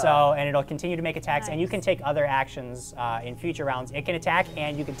 Yes, it will. So, and it'll continue to make attacks, and you can take other actions in future rounds. It can attack,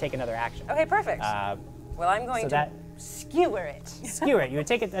 and you can take another action. Okay, perfect. Well, I'm going to skewer it. Skewer it. You would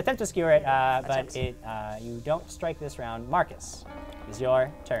attempt to skewer it, but you don't strike this round. Marcus, it's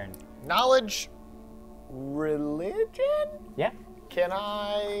your turn. Knowledge, religion? Yeah. Can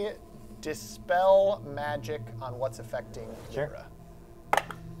I dispel magic on what's affecting Sure.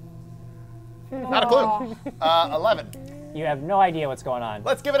 Lyra? Not a clue. 11. You have no idea what's going on.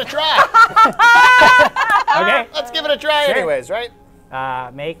 Let's give it a try. Okay. Let's give it a try Sure. anyways, right?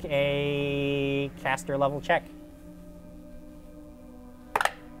 Make a caster level check.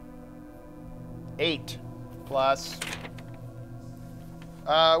 8 plus.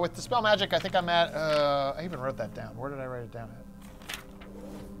 With the spell magic, I think I'm at. I even wrote that down. Where did I write it down at?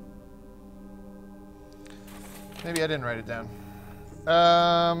 Maybe I didn't write it down.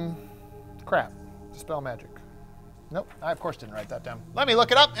 Crap. Spell magic. Nope, I of course didn't write that down. Let me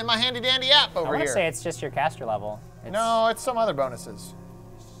look it up in my handy dandy app I over want here. to say it's just your caster level. No, it's some other bonuses.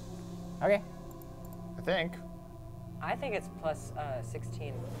 Okay. I think. I think it's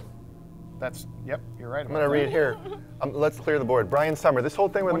 +16. That's, yep, you're right. I'm going to read here. Let's clear the board. Brian Summer, this whole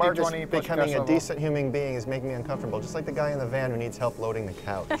thing with 20, Marcus 20 plus becoming stress a level. decent human being is making me uncomfortable, just like the guy in the van who needs help loading the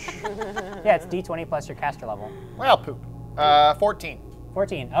couch. Yeah, it's D20 plus your caster level. Well, poop. 14.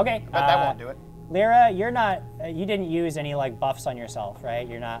 14. Okay. But that won't do it. Lyra, you're not. You didn't use any like buffs on yourself, right?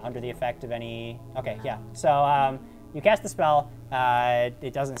 You're not under the effect of any. Okay, yeah. So you cast the spell.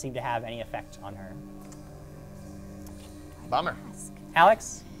 It doesn't seem to have any effect on her. Bummer.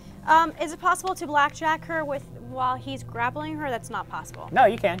 Alex? Is it possible to blackjack her while he's grappling her? That's not possible. No,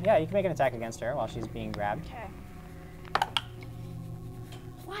 you can. Yeah, you can make an attack against her while she's being grabbed. Okay.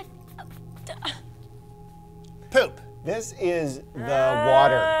 What? This is the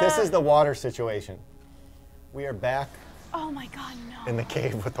water. This is the water situation. We are back Oh my god, no. in the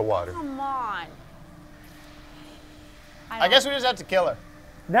cave with the water. Come on. I guess we just have to kill her.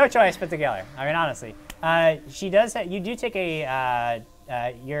 No choice but to kill her. I mean, honestly. She does. You do take a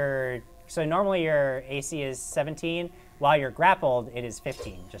so normally your AC is 17. While you're grappled, it is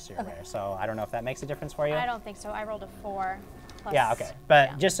 15. Just so you're aware. So I don't know if that makes a difference for you. I don't think so. I rolled a 4. Plus, Yeah. Okay.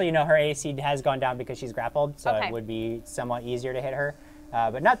 But just so you know, her AC has gone down because she's grappled, so Okay. it would be somewhat easier to hit her.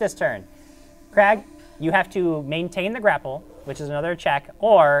 But not this turn. Krag, you have to maintain the grapple, which is another check,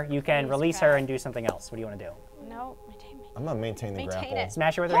 or you can Please, release Krag. her and do something else. What do you want to do? No. I'm gonna maintain the Maintain grapple. it.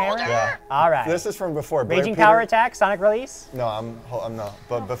 Smash her with her hammer? Yeah. All right. This is from before. Blair Raging Peter- power attack, sonic release. No, I'm not.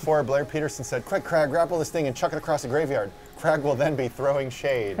 But before Blair Peterson said, "Quick, Krag, grapple this thing and chuck it across the graveyard." Krag will then be throwing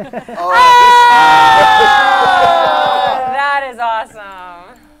shade. That is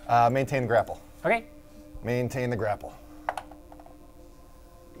awesome. Maintain the grapple. Okay. Maintain the grapple.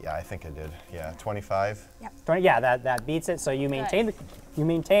 Yeah, I think I did. Yeah, 25. 20, yeah, that beats it. So you maintain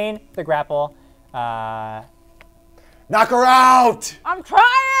the grapple. Knock her out! I'm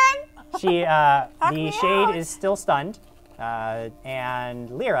trying! The shade is still stunned, and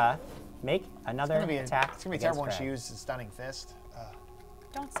Lyra, make another It's attack. gonna be against terrible when she Krag. uses Stunning Fist.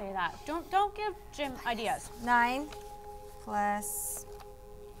 Don't say that. Don't give Jim ideas. 9 plus.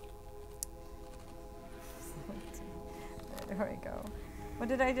 Where do I go? What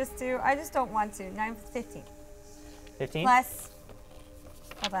did I just do? I just don't want to. 9 plus 15. 15. Plus.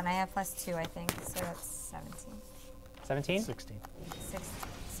 Hold on, I have plus 2, I think. So that's 17. 17. 16. 6.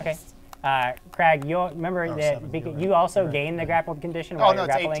 Okay. Krag, you remember that 7, you also gain the grappled condition Oh while no,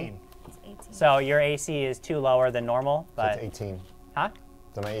 you're it's grappling. 18. It's 18. So your AC is 2 lower than normal, So but it's 18. huh?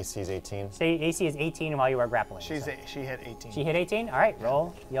 So my AC is 18. So AC is 18 while you are grappling. She so. hit 18. She hit 18. All right,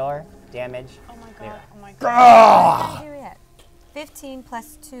 roll your damage. Oh my Lyra. god. Oh my god. I didn't do it yet. 15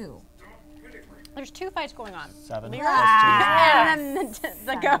 plus 2. There's 2 fights going on. 7 Lyra plus and then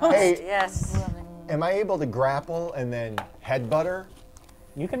the ghost. Hey, Yes. am I able to grapple and then headbutt her?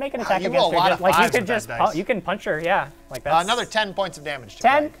 You can make an attack you against roll a her. lot Just, of like you fives could with that just dice. you can punch her. Yeah, like 2. that's Another 10 points of damage to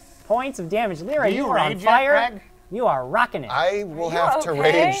 10 Krag. points of damage. Lyra, Do you are on rage yet, fire. Krag? You are rocking it. I will you have to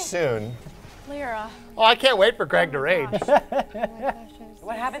okay? rage soon. Lyra. Oh, I can't wait for Krag to rage.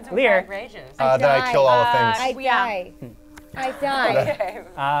 What happens when Lyra. Krag rages? Then I kill all the things. die. I die.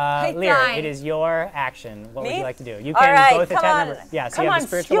 Okay. Lyra, died. it is your action. What would Me? you like to do? You All can right, both come attack on. number. Yeah, so Come you have on, the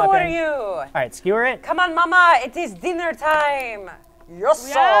spiritual skewer weapon. you. All right, skewer it. Come on, mama, it is dinner time. Yes, sir.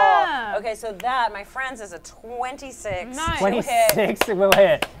 Yeah. Okay, so that, my friends, is a 26. Nice. to hit. 26 will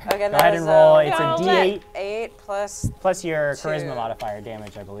hit. Okay, Go that ahead is, and roll. It's a Roll D8 8 plus. plus your Two. charisma modifier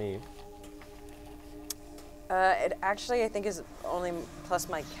damage, I believe. It actually, I think, is only plus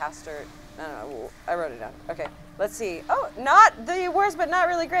my caster. I don't know. I wrote it down. Okay, let's see. Oh, not the worst, but not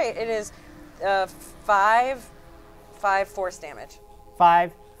really great. It is 5 force damage.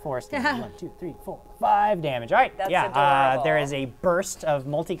 5 force damage. 1, 2, 3, 4, 5 damage. All right. That's yeah. adorable. There is a burst of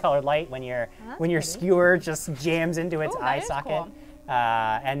multicolored light when your skewer just jams into its Ooh, that eye is socket. cool.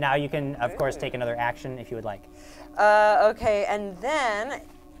 And now you can, of course, take another action if you would like. Okay, and then,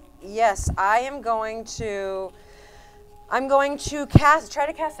 yes, I'm going to try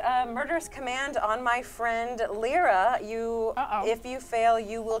to cast a murderous command on my friend Lyra. You, Uh-oh. if you fail,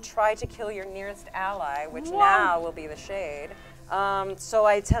 you will try to kill your nearest ally, which now will be the Shade. So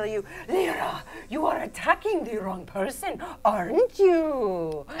I tell you, Lyra, you are attacking the wrong person, aren't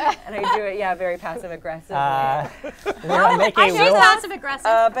you? And I do it, yeah, very passive aggressively. Lyra, make a I know will, passive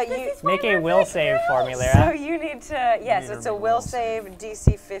aggressive. But you, make a will save for me, so Lyra. you need to, yes, it's a will save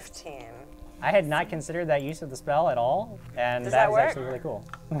DC 15. I had not considered that use of the spell at all, and Does that that is work? actually really cool.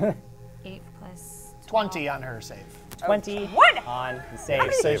 8 plus 20 on her save. 20 What? on the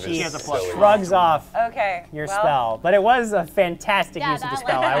save, so Save she is has a plus silly. shrugs off Okay. your well, spell. But it was a fantastic Yeah, use of the that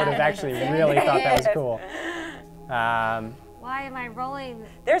spell. I would have was- actually really thought that was cool. Why am I rolling?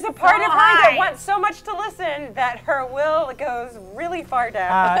 There's a part of her high. that wants so much to listen that her will goes really far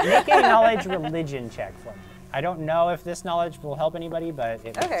down. Make a knowledge religion check for me. I don't know if this knowledge will help anybody, but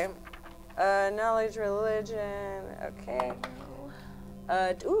it Okay. Knowledge, religion. Okay.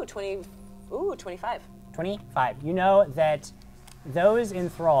 25. 25. You know that those in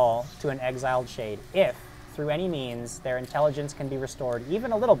thrall to an exiled shade, if through any means their intelligence can be restored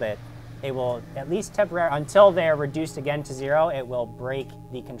even a little bit, they will at least temporarily, until they are reduced again to 0, it will break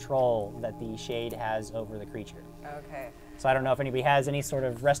the control that the shade has over the creature. Okay. So I don't know if anybody has any sort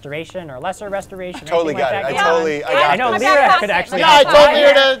of restoration or lesser restoration. Totally anything got like it. that. I I know got this. Lyra could actually. Yeah, I told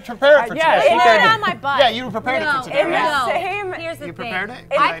you to prepare it for Yeah, today. she Put it on my butt. Yeah, you prepared it for today, in right? the same. Here's the You thing. prepared it?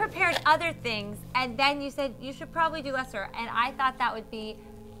 I Right. prepared other things, and then you said you should probably do lesser, and I thought that would be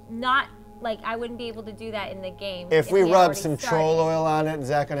not like I wouldn't be able to do that in the game. If we had rub already some started. troll oil on it, is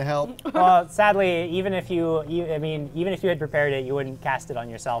that going to help? Well, sadly, even if even if you had prepared it, you wouldn't cast it on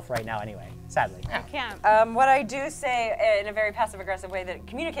yourself right now anyway. Sadly. I can't. What I do say in a very passive-aggressive way that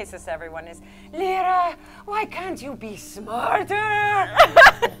communicates this to everyone is, Lyra, why can't you be smarter? And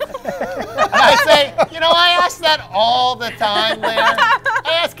I say, I ask that all the time, Lyra.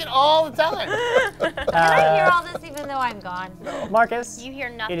 I ask it all the time. Can I hear all this even though I'm gone? Marcus, You hear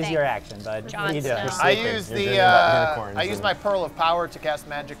nothing. it is your action, bud. What are you doing? Jon Snow. I Sleeping. use You're the dreaming about unicorns I use and- my Pearl of Power to cast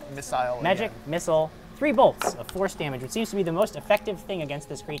Magic Missile. Magic missile, 3 bolts of force damage, which seems to be the most effective thing against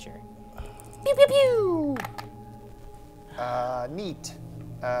this creature. Pew pew pew. Neat.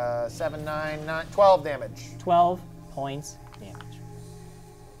 7, 9, 9, 12 damage. 12 points damage.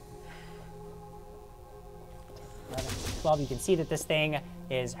 11, 12. You can see that this thing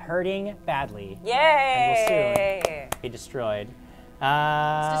is hurting badly. Yay! And will soon be destroyed. destroyed?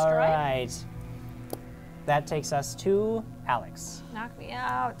 All right. That takes us to Alex. Knock me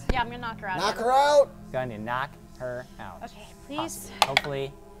out. Yeah, I'm gonna knock her out. Knock again. her out. Going to knock her out. Okay, please. Possibly.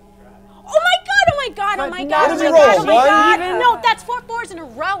 Hopefully. Oh my god! Oh my god! Oh my But god! not Oh my even god! Oh one. my god! Even- No, that's 4 4s in a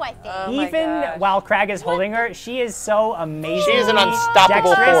row, I think. Oh my Even gosh. while Krag is holding her, she is so amazing. She is an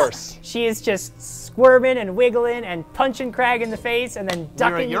unstoppable dexterous. force. She is just squirming and wiggling and punching Krag in the face and then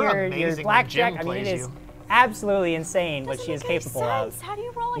ducking you're your amazing when blackjack. Jim I mean, it plays is you. absolutely insane what Doesn't she is make any capable of. sense. How do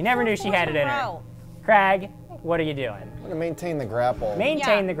you roll like You never 4 knew she 4s had it in a her. row? Krag, what are you doing? I'm going to maintain the grapple.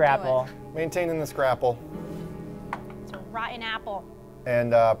 Maintain do the grapple. Maintaining this grapple. It's a rotten apple.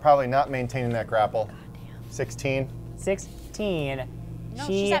 And probably not maintaining that grapple. 16. 16. No,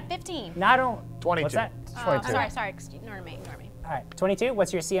 she she's at 15. not only 22. What's that? 22. Sorry. Ignore me. All right, 22.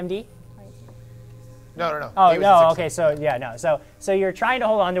 What's your CMD? No. Oh He was no. at 16. Okay, so yeah, no. So you're trying to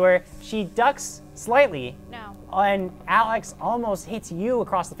hold on to her. She ducks slightly. No. And Alex almost hits you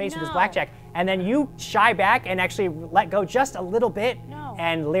across the face with his No. blackjack, and then you shy back and actually let go just a little bit. No.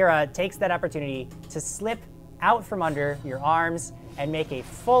 And Lyra takes that opportunity to slip out from under your arms and make a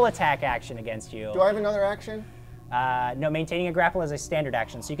full attack action against you. Do I have another action? No, maintaining a grapple is a standard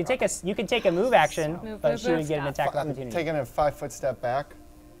action, so you can take a move action, but she would get an attack I'm opportunity. taking a 5-foot step back.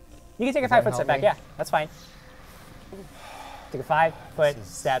 You can take a that 5-foot step help back. me? Yeah, that's fine. Take a 5-foot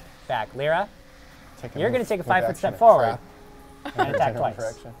step back. Lyra, Taking You're a gonna take a move 5-foot action step at forward trap. and attack Taking one for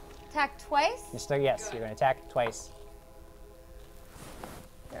twice. action. Attack twice. Yes, you're going to attack twice.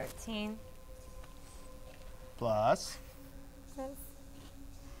 13. Plus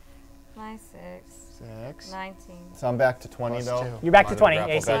My 6. 6. 19. So I'm back to 20 Plus though. 2. You're back to Under 20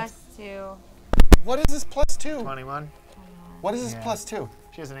 grapple AC. back. Plus 2. What is this plus 2? 21. What is this Yeah. plus 2?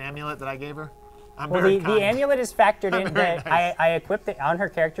 She has an amulet that I gave her. I'm Well, very the kind. amulet is factored in. Very That nice. I equipped it on her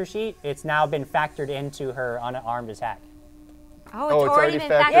character sheet. It's now been factored into her unarmed attack. Oh, it's already been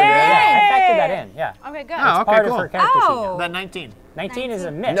factored in? Yeah, I factored that in. Yeah, Okay, good. Oh, okay, part cool. of her character sheet Oh. now. Then 19. 19 is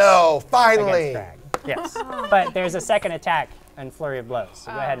a miss. No, against finally. Krag. Yes, but there's a second attack and flurry of blows.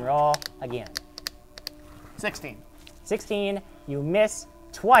 So go ahead and roll again. 16. 16, you miss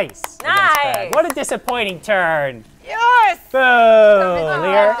twice. against Nice. Krag. What a disappointing turn. Yours! Boo!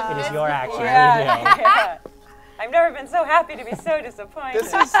 Lear, it is your action. What are you doing? Yeah. I've never been so happy to be so disappointed.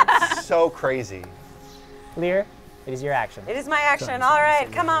 This is so crazy. Lear, it is your action. It is my action. All right,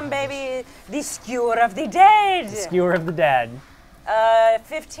 come on, baby. The skewer of the dead. Skewer of the dead.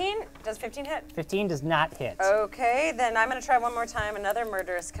 15? Does 15 hit? 15 does not hit. Okay, then I'm gonna try one more time. Another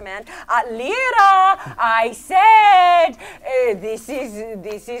murderous command. Lyra, I said this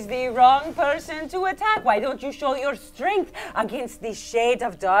is the wrong person to attack. Why don't you show your strength against the shade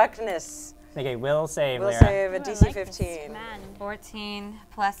of darkness? Make a will save, We'll Lyra. save a Ooh, I DC like this 15. man. 14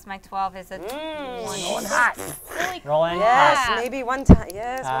 plus my 12 is a Going hot. Really Rolling. Yes, Ah. maybe one time.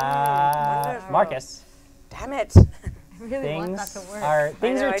 Yes, wonderful. Marcus, Damn it. I really want that things to work. are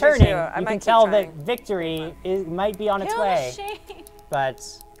know, I do turning. too. I You might can keep tell trying. that victory might be on its Kill the way, shade. but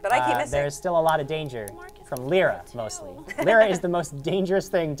I keep missing. there's still a lot of danger Marcus from Lyra mostly. Lyra is the most dangerous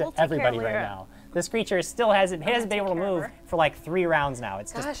thing to We'll take care of everybody right Lyra. now. This creature still hasn't been able to care of move her. for like 3 rounds now.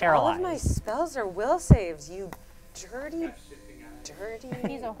 It's Gosh, just all of my paralyzed. spells are will saves. You dirty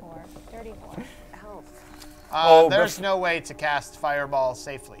He's a whore. Dirty whore. elf. There's no way to cast Fireball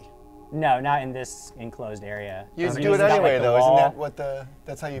safely. No, not in this enclosed area. You I mean, do it isn't that, anyway like, the though, isn't wall? that what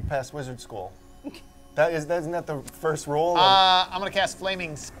that's how you pass wizard school? Isn't that the first rule? I'm gonna cast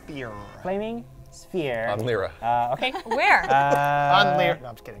Flaming Spear. Flaming sphere. On Lyra. Okay. Where? On Lear. No,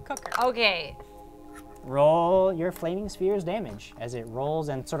 I'm just kidding. Okay. Roll your flaming sphere's damage as it rolls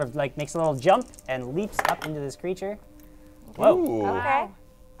and sort of like makes a little jump and leaps up into this creature. Whoa. Ooh. Okay.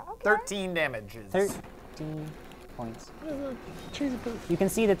 13 damages. 13 points. You can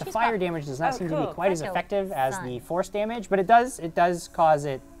see that the fire damage does not seem to be quite as effective as the force damage, but it does cause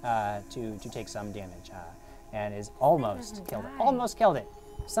it to take some damage and is almost killed it. Almost killed it.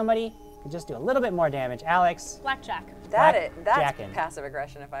 Somebody could just do a little bit more damage. Alex. Blackjack. That's Jackin'. passive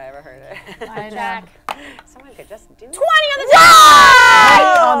aggression if I ever heard it. Blackjack. Someone could just do 20 on the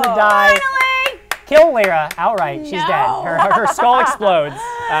die! 20 on the die. Finally! Kill Lyra outright. She's dead. Her skull explodes.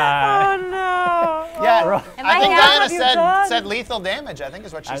 Oh no! Yeah, I think down? Diana said lethal damage, I think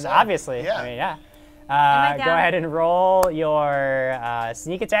is what she said. Obviously. Yeah. I mean, yeah. I Go down? ahead and roll your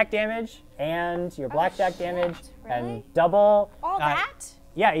sneak attack damage and your blackjack damage and double. All that?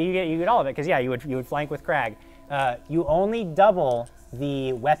 Yeah, you get all of it because you would flank with Krag. You only double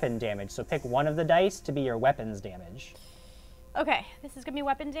the weapon damage, so pick one of the dice to be your weapons damage. Okay, this is gonna be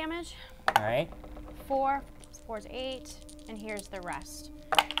weapon damage. All right. 4 is 8, and here's the rest.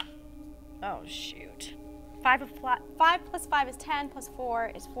 Oh shoot. 5 plus 5 is 10, plus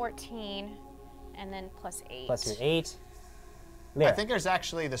 4 is 14, and then plus 8. Plus your 8. I Lyra. think there's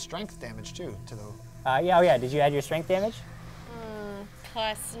actually the strength damage too to the. Yeah. Did you add your strength damage?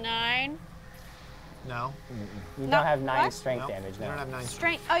 Plus 9. No. You No, don't have 9 what? strength No, damage. You No. don't have 9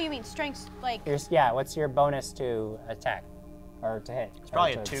 Strength. Oh, you mean strength? Like Yeah. What's your bonus to attack or to hit? It's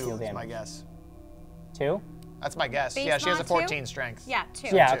probably or a to 2, steal that's my damage? guess. 2? That's my guess. Base Yeah, she has a mod 14 strength. yeah,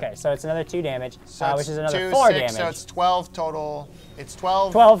 2. Yeah. 2. Okay. So it's another 2 damage, So which it's is another 2, 4 6, damage. So it's 12 total. It's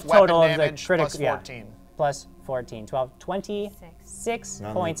 12. 12 weapon total of the damage critical. plus Yeah. 14. Plus 14. 12. 26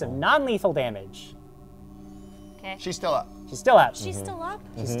 points of Non-lethal. non-lethal damage. Okay. She's still up. She's still up. She's still up.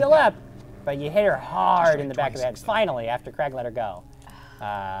 She's still up, but you hit her hard in the back of the head. 26 Finally, after Krag let her go.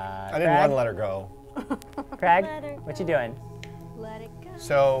 I didn't want to let her go. Krag, Let her what you doing? Let it go.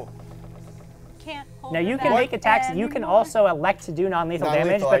 So Can't hold Now her you can back make attacks. You can also elect to do non-lethal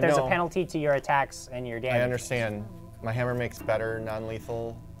damage, Non-lethal, but I there's a know. penalty to your attacks and your damage. I understand. My hammer makes better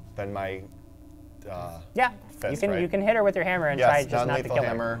non-lethal than my. Yeah, Fist, you right? can hit her with your hammer and Yes, try just not to non-lethal kill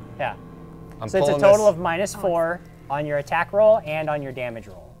hammer. her. Yeah. I'm So it's a pulling total this- of -4 on your attack roll and on your damage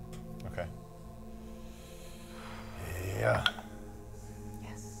roll. Okay. Yeah.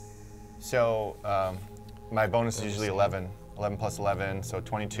 So my bonus is usually 11. 11 plus 11, so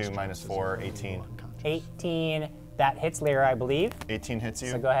 22 minus 4, 18. 18. That hits Lyra, I believe. 18 hits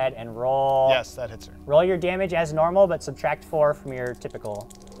you. So go ahead and roll. Yes, that hits her. Roll your damage as normal, but subtract 4 from your typical.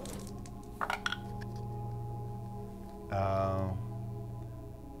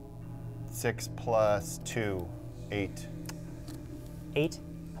 6 plus 2, 8. 8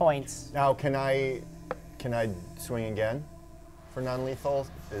 points. Now can I swing again for non-lethal?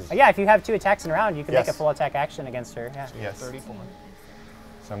 Yeah, if you have 2 attacks in a round, you can make a Yes. full attack action against her. Yeah. Yes. 34.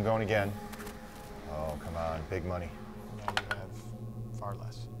 So I'm going again. Oh, come on, big money. No, you have far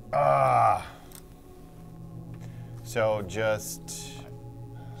less. Ah. So just So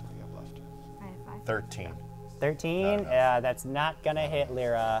you have left. 13. 13. That's not gonna hit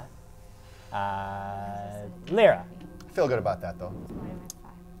Lyra. Lyra. I feel good about that though.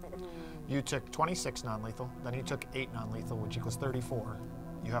 You took 26 non-lethal, then you took 8 non-lethal, which equals 34.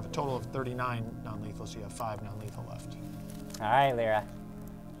 You have a total of 39 non-lethal, so you have 5 non-lethal left. All right, Lyra.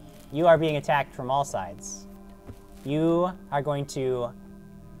 You are being attacked from all sides. You are going to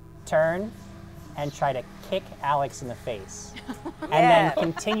turn and try to kick Alex in the face, and then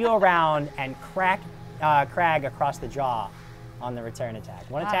continue around and crack Krag across the jaw on the return attack.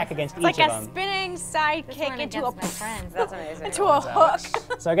 One attack against It's each like of a them. spinning side This kick one into against a my friends. That's amazing. into a hook.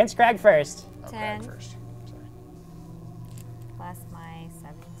 So against Krag first. Okay, 10. first. Sorry. Plus my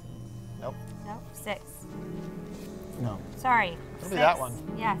 17. Nope. Nope, 6. No. Sorry. It'll be that one.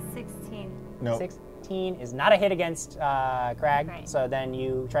 Yeah, 16. No. 16 is not a hit against Krag, Great. so then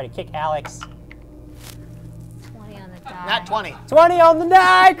you try to kick Alex. 20 on the die. Nat 20. 20 on the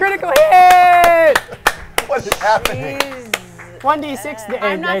die, critical hit! What is happening? 1d6.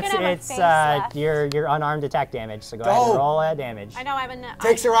 I'm not gonna have a It's face left. your unarmed attack damage. So go ahead and Go. roll that damage. I know I have a.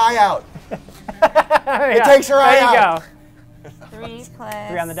 Takes her eye out. It takes her eye There you out. go. 3 plus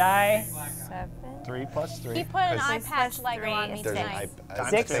 3 on the die. 7. 3 plus 3. He put an eye Six patch plus Lego on three me is There's an tonight. eye. I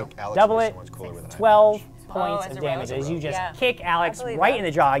 6, think Alex double would be it, so much cooler with an eye 12 patch. points it's of a row, damage it's a as you row. just Yeah. kick Alex I believe right that. in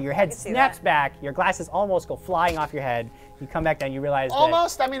the jaw. Your head can see snaps that. back. Your glasses almost go flying off your head. You come back down. You realize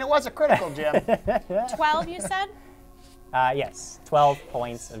Almost. I mean, it was a critical, Jim. that 12, you said? Yes, 12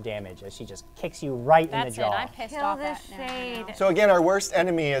 points of damage as she just kicks you right in the That's it. jaw. I'm pissed Kill off the at shade. So again, our worst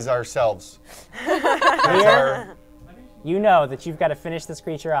enemy is ourselves. Lear, you know that you've got to finish this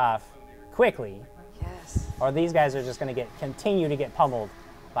creature off quickly, Yes. or these guys are just going to continue to get pummeled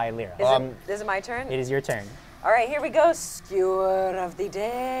by Lyra. Is it my turn? It is your turn. All right, here we go. Skewer of the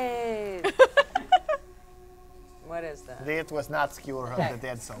Dead. What is that? It was not Skewer of the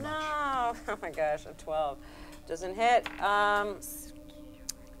Dead so much. No. Oh my gosh, a 12. Doesn't hit. Can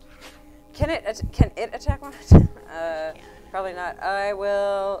it attack one? Probably not. I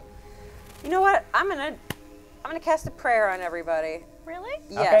will. You know what? I'm gonna cast a prayer on everybody. Really?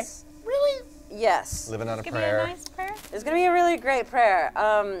 Yes. Really? Yes. Living on a Give me a prayer. nice prayer. It's gonna be a really great prayer.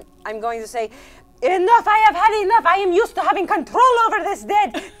 I'm going to say, enough! I have had enough. I am used to having control over this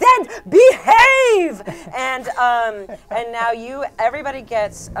dead. Dead, behave! And now everybody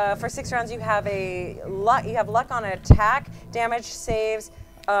gets for 6 rounds. You have luck on attack, damage, saves,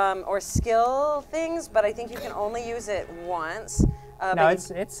 or skill things. But I think you can only use it once. No, it's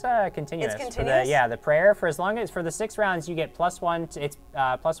continuous. It's For continuous? the prayer, for the 6 rounds, you get +1 to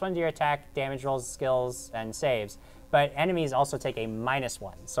your attack, damage rolls, skills, and saves. But enemies also take a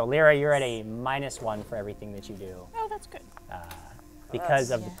 -1. So Lyra, you're at a -1 for everything that you do Oh, that's good.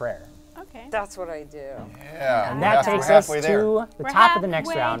 because of the prayer. Okay. That's what I do. Yeah. And that we're takes us halfway there. to the We're top of the next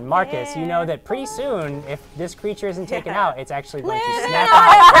halfway round. Marcus, you know that pretty soon, if this creature isn't taken out, it's actually going to snap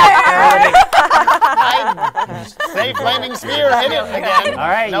I say Flaming Spear, hit it again. All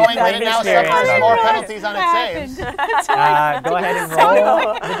right, Knowing you that it now Flaming suffers Spear. more penalties on its saves. Go ahead and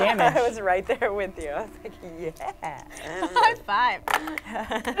roll the damage. I was right there with you. I was like, yeah. High five.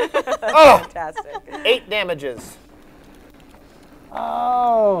 Oh, Fantastic. 8 damages.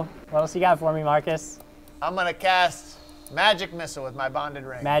 Oh, what else you got for me, Marcus? I'm gonna cast Magic Missile with my bonded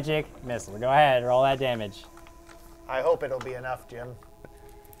ring. Magic missile. Go ahead, roll that damage. I hope it'll be enough, Jim.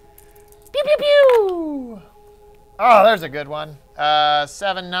 Pew pew pew. Oh, there's a good one.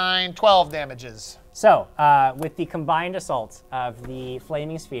 7, 9, 12 damages. So, with the combined assault of the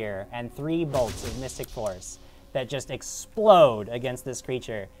Flaming Sphere and 3 bolts of Mystic Force that just explode against this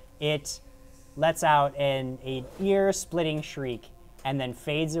creature, it lets out an ear-splitting shriek and then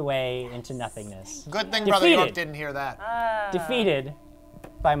fades away into nothingness. Good thing Brother Defeated. York didn't hear that. Defeated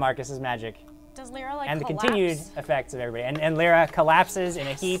by Marcus's magic Does Lyra like and the collapse? continued effects of everybody. And Lyra collapses in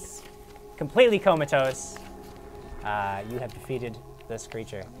a heap, completely comatose. You have defeated this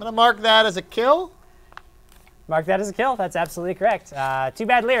creature. I'm gonna mark that as a kill. Mark that as a kill. That's absolutely correct. Too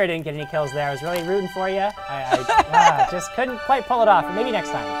bad Lyra didn't get any kills there. I was really rooting for you. I just couldn't quite pull it off. Maybe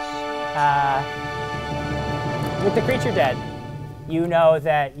next time. With the creature dead, you know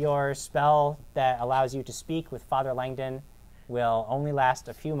that your spell that allows you to speak with Father Langdon will only last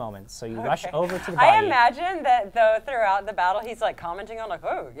a few moments. So you rush over to the body. I imagine that though throughout the battle he's like commenting on like,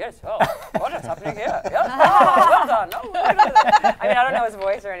 oh yes, oh, what is happening here? Yes, oh, well done. Oh, I mean, I don't know his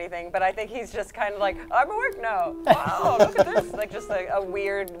voice or anything, but I think he's just kind of like, I'm at work now. Wow, look at this. Like just like a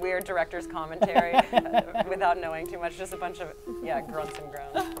weird director's commentary without knowing too much. Just a bunch of grunts and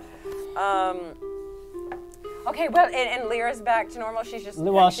groans. Okay, well, and Lyra's back to normal. She's just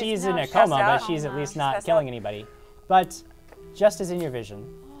She's in a coma, but she's at least not killing anybody. But just as in your vision,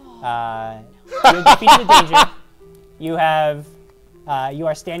 you defeated the danger. You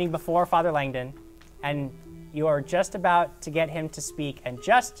are standing before Father Langdon, and you are just about to get him to speak. And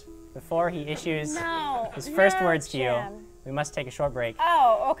just before he issues his first words to you, we must take a short break.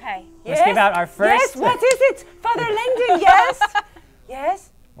 Oh, okay. Let's give out our first. Yes, what is it? Father Langdon, yes? Yes?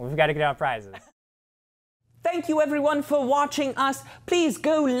 We've got to get out prizes. Thank you everyone for watching us. Please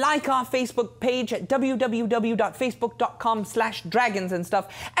go like our Facebook page at www.facebook.com/dragonsandstuff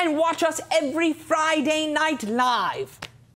and watch us every Friday night live.